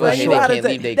 There's people Like, that you they out of can't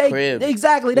touch. leave their crib.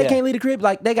 Exactly. They Yeah. can't leave the crib.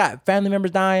 Like they got family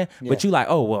members dying, but you like,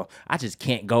 oh well, I just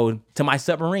can't go to my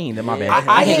submarine. Then my bad.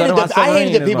 I can't go to my hated the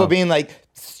submarine this people month. being like,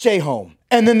 stay home.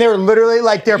 And then they're literally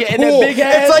like their Yeah, in that pool. big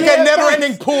ass- It's like yeah, a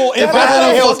never-ending pool in If I Beverly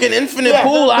had a Hills. fucking infinite Yeah,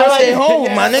 pool, they're I'd like, stay home,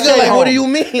 yeah, my nigga. stay Like, home. what do you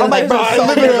mean? I'm like, bro,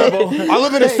 I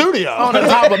live in a studio. on the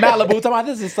top of Malibu. Talking about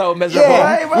this is so miserable.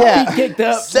 Yeah, Right, yeah. He kicked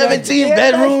up 17 Yeah.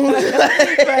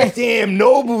 bedrooms. Damn,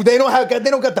 Nobu. They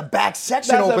don't got the back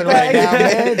section That's a open fact. right now,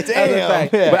 man. That's a Damn.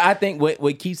 fact. Yeah. But I think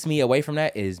what keeps me away from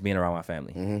that is being around my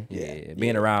family. Yeah,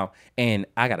 being around. And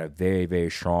I got a very, very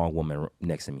strong woman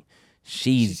next to me.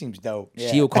 She seems dope.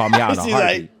 Yeah. She'll call me out in a She's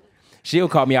heartbeat. like- She'll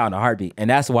call me out in a heartbeat, and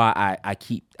that's why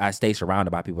I stay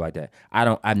surrounded by people like that.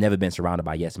 I've never been surrounded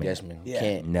by yes men. Yes, man. You Yeah.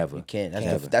 can't. Never. You can't.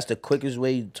 Never. That's the quickest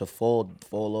way to fall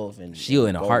off. And She'll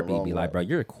in a go the heartbeat wrong be like, way. bro,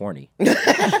 you're corny.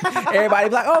 Everybody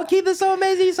be like, oh, Keith is so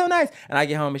amazing, he's so nice. And I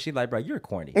get home and she's like, bro, you're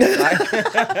corny. Like-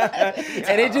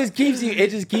 and it just keeps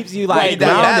you like need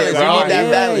that grounded, balance. bro. You need that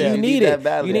Yeah, balance. You You need need it. that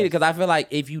balance. You need it because I feel like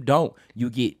if you don't, you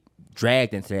get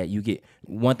dragged into that. You get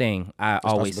one thing I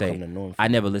always to say, become the norm for I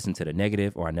never listen to the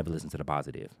negative or I never listen to the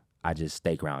positive. I just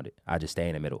stay grounded. I just stay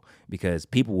in the middle because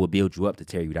people will build you up to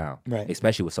tear you down. Right.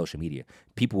 Especially with social media.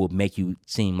 People will make you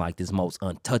seem like this most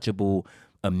untouchable,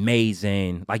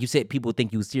 amazing. Like you said, people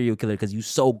think you a serial killer because you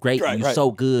so great and you right.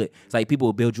 so good. It's like people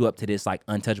will build you up to this like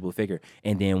untouchable figure.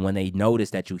 And then when they notice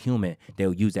that you're human,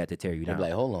 they'll use that to tear you They're down.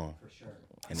 like, hold on.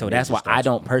 So that's why I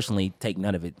don't personally take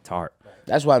none of it to heart.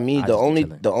 That's why me, I just be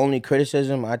chilling. the only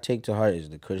criticism I take to heart is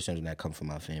the criticism that come from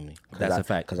my family. That's a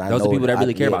fact. Because I Those are know people that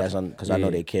really care about you. Because I know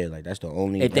Yeah. they care. Like that's the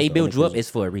only. If that's they the build only you up, criticism. it's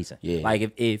for a reason. Yeah.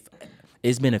 Like if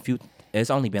it's been it's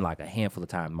only been like a handful of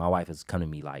times my wife has come to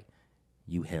me like,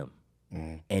 you him.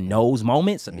 In those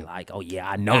moments, I'd be like, "Oh yeah,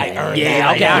 I know that. earned Yeah,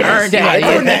 that. okay, I earned that.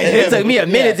 I earned that. It took me a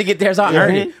minute to get there, so I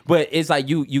earned it. But it's like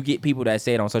you get people that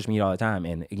say it on social media all the time,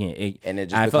 and again, And it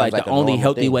just I feel like becomes the like a only normal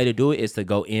healthy thing. way to do it is to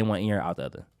go in one ear, out the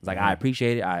other. It's like I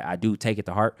appreciate it, I do take it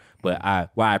to heart, but I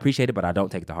appreciate it, but I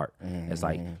don't take it to heart. It's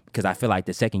like because I feel like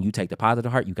the second you take the positive to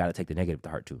heart, you got to take the negative to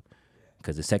heart too.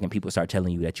 Because the second people start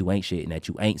telling you that you ain't shit and that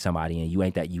you ain't somebody and you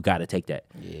ain't that, you got to take that.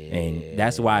 Yeah. And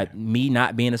that's why me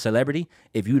not being a celebrity,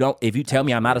 if you tell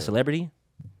me I'm not a celebrity,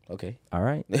 okay, all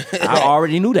right, I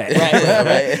already knew that.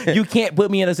 Right. You can't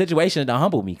put me in a situation to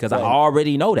humble me because I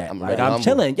already know that. I'm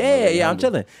chilling. I'm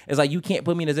chilling. It's like you can't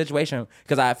put me in a situation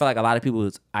because I feel like a lot of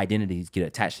people's identities get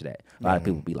attached to that. A lot of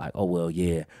people be like, oh well,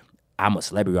 yeah, I'm a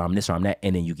celebrity or I'm this or I'm that,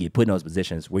 and then you get put in those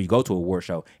positions where you go to a award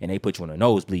show and they put you on the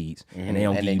nosebleeds and they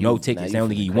don't give you no tickets. They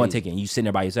only give you one ticket and you sitting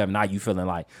there by yourself. Now you feeling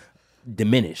like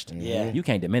diminished. Yeah, you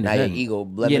can't diminish. Now nothing. your ego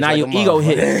blemish. Yeah, now like your a ego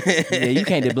hit. Yeah, you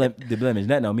can't blemish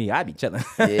nothing on me. I be chilling.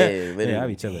 Yeah, literally. I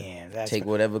be chilling. Damn, Take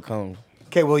whatever comes.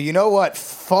 Okay, well, you know what?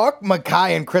 Fuck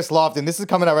Makai and Chris Lofton. This is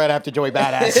coming out right after Joey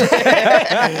Badass.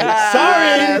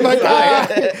 Sorry, Makai.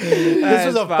 This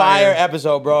was a fire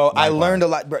episode, bro. I learned a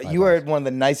lot. Bro, you are one of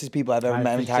the nicest people I've ever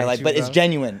met in my entire life. But it's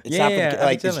genuine. It's not from,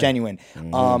 like it's genuine.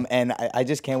 And I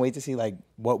just can't wait to see like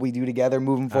what we do together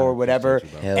moving forward, whatever,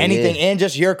 anything, and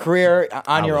just your career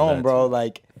on your own, bro.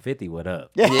 Like 50, what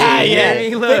up? Yeah.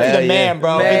 50 the man,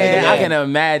 bro. Man, I can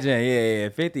imagine. Yeah,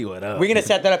 50, what up? We're gonna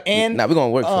set that up, and we're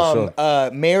gonna work for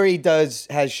sure. Mary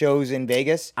has shows in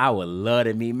Vegas. I would love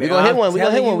to meet Mary. We're gonna hit one. We're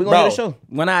gonna hit a show.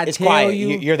 When I it's tell quiet.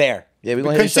 you, You're there. Yeah, we're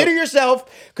gonna consider yourself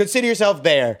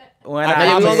there. When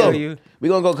I tell you, we're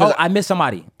gonna go. Oh, I missed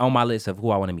somebody on my list of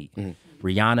who I want to meet.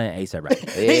 Rihanna and A$AP Rocky.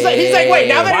 He's like, wait,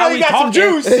 now that I know you got some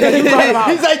juice. He's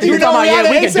like, you know,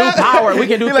 yeah, we can do Power, we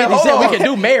can do 50 Cent, we can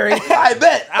do Mary. I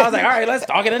bet. I was like, all right, let's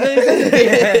talk it into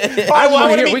this. I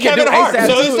want to meet Kevin Hart,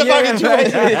 so this is the fucking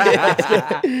truth.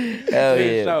 Hell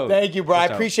yeah. Thank you, bro. I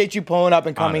appreciate you pulling up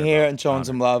and coming here and showing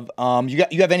some love.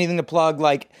 You have anything to plug,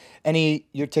 like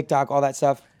your TikTok, all that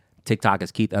stuff? TikTok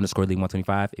is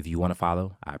Keith_Lee125. If you want to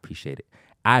follow, I appreciate it.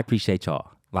 I appreciate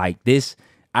y'all. Like this.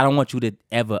 I don't want you to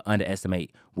ever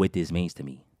underestimate what this means to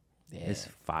me. Yeah. It's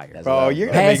fire. Bro,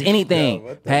 you're past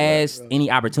anything, past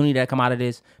any opportunity that come out of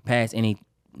this, past any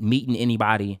meeting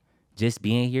anybody, just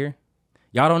being here.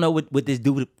 Y'all don't know what this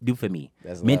do for me.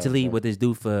 Mentally, what this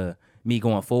do for me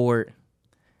going forward.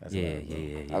 Yeah.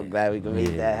 I'm glad we can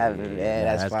make that happen, man.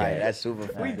 That's fire. That's super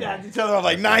fire. We dapped each other up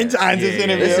like 9 times this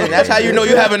interview. Listen, that's how you know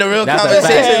you're having a real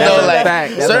conversation, though.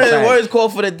 Like certain words call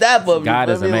for the dap up. God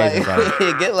is amazing.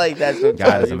 Get like that sometimes.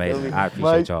 God is amazing. I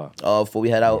appreciate y'all. Before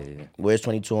we head out, Where's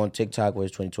 22 on TikTok,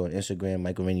 Where's 22 on Instagram,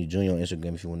 Michael Rainey Jr. on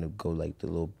Instagram if you want to go like the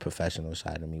little professional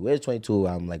side of me. Where's 22,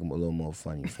 I'm like a little more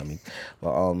fun, you feel me?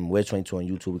 But Where's 22 on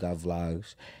YouTube, we got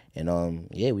vlogs. And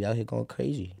we out here going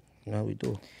crazy. You know how we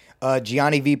do.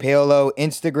 Gianni V. Paolo,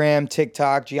 Instagram,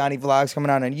 TikTok, Gianni Vlogs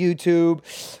coming out on YouTube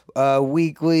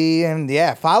weekly.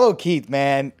 And follow Keith,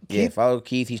 man. Follow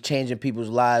Keith. He's changing people's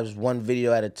lives one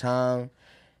video at a time.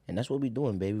 And that's what we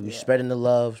doing, baby. We spreading the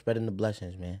love, spreading the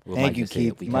blessings, man. Thank you,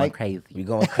 Keith. We going crazy. We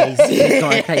going crazy. We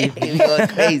going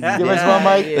crazy. Give us one,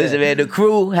 Mike. Listen, man, the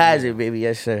crew has it, baby.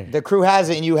 Yes, sir. The crew has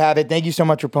it and you have it. Thank you so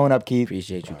much for pulling up, Keith.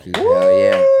 Appreciate you, Keith. Hell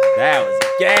yeah. That was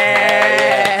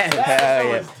gas. Hell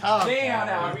yeah. Damn,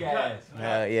 that was gas.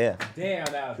 Hell yeah. Damn,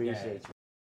 that was Appreciate gas. you.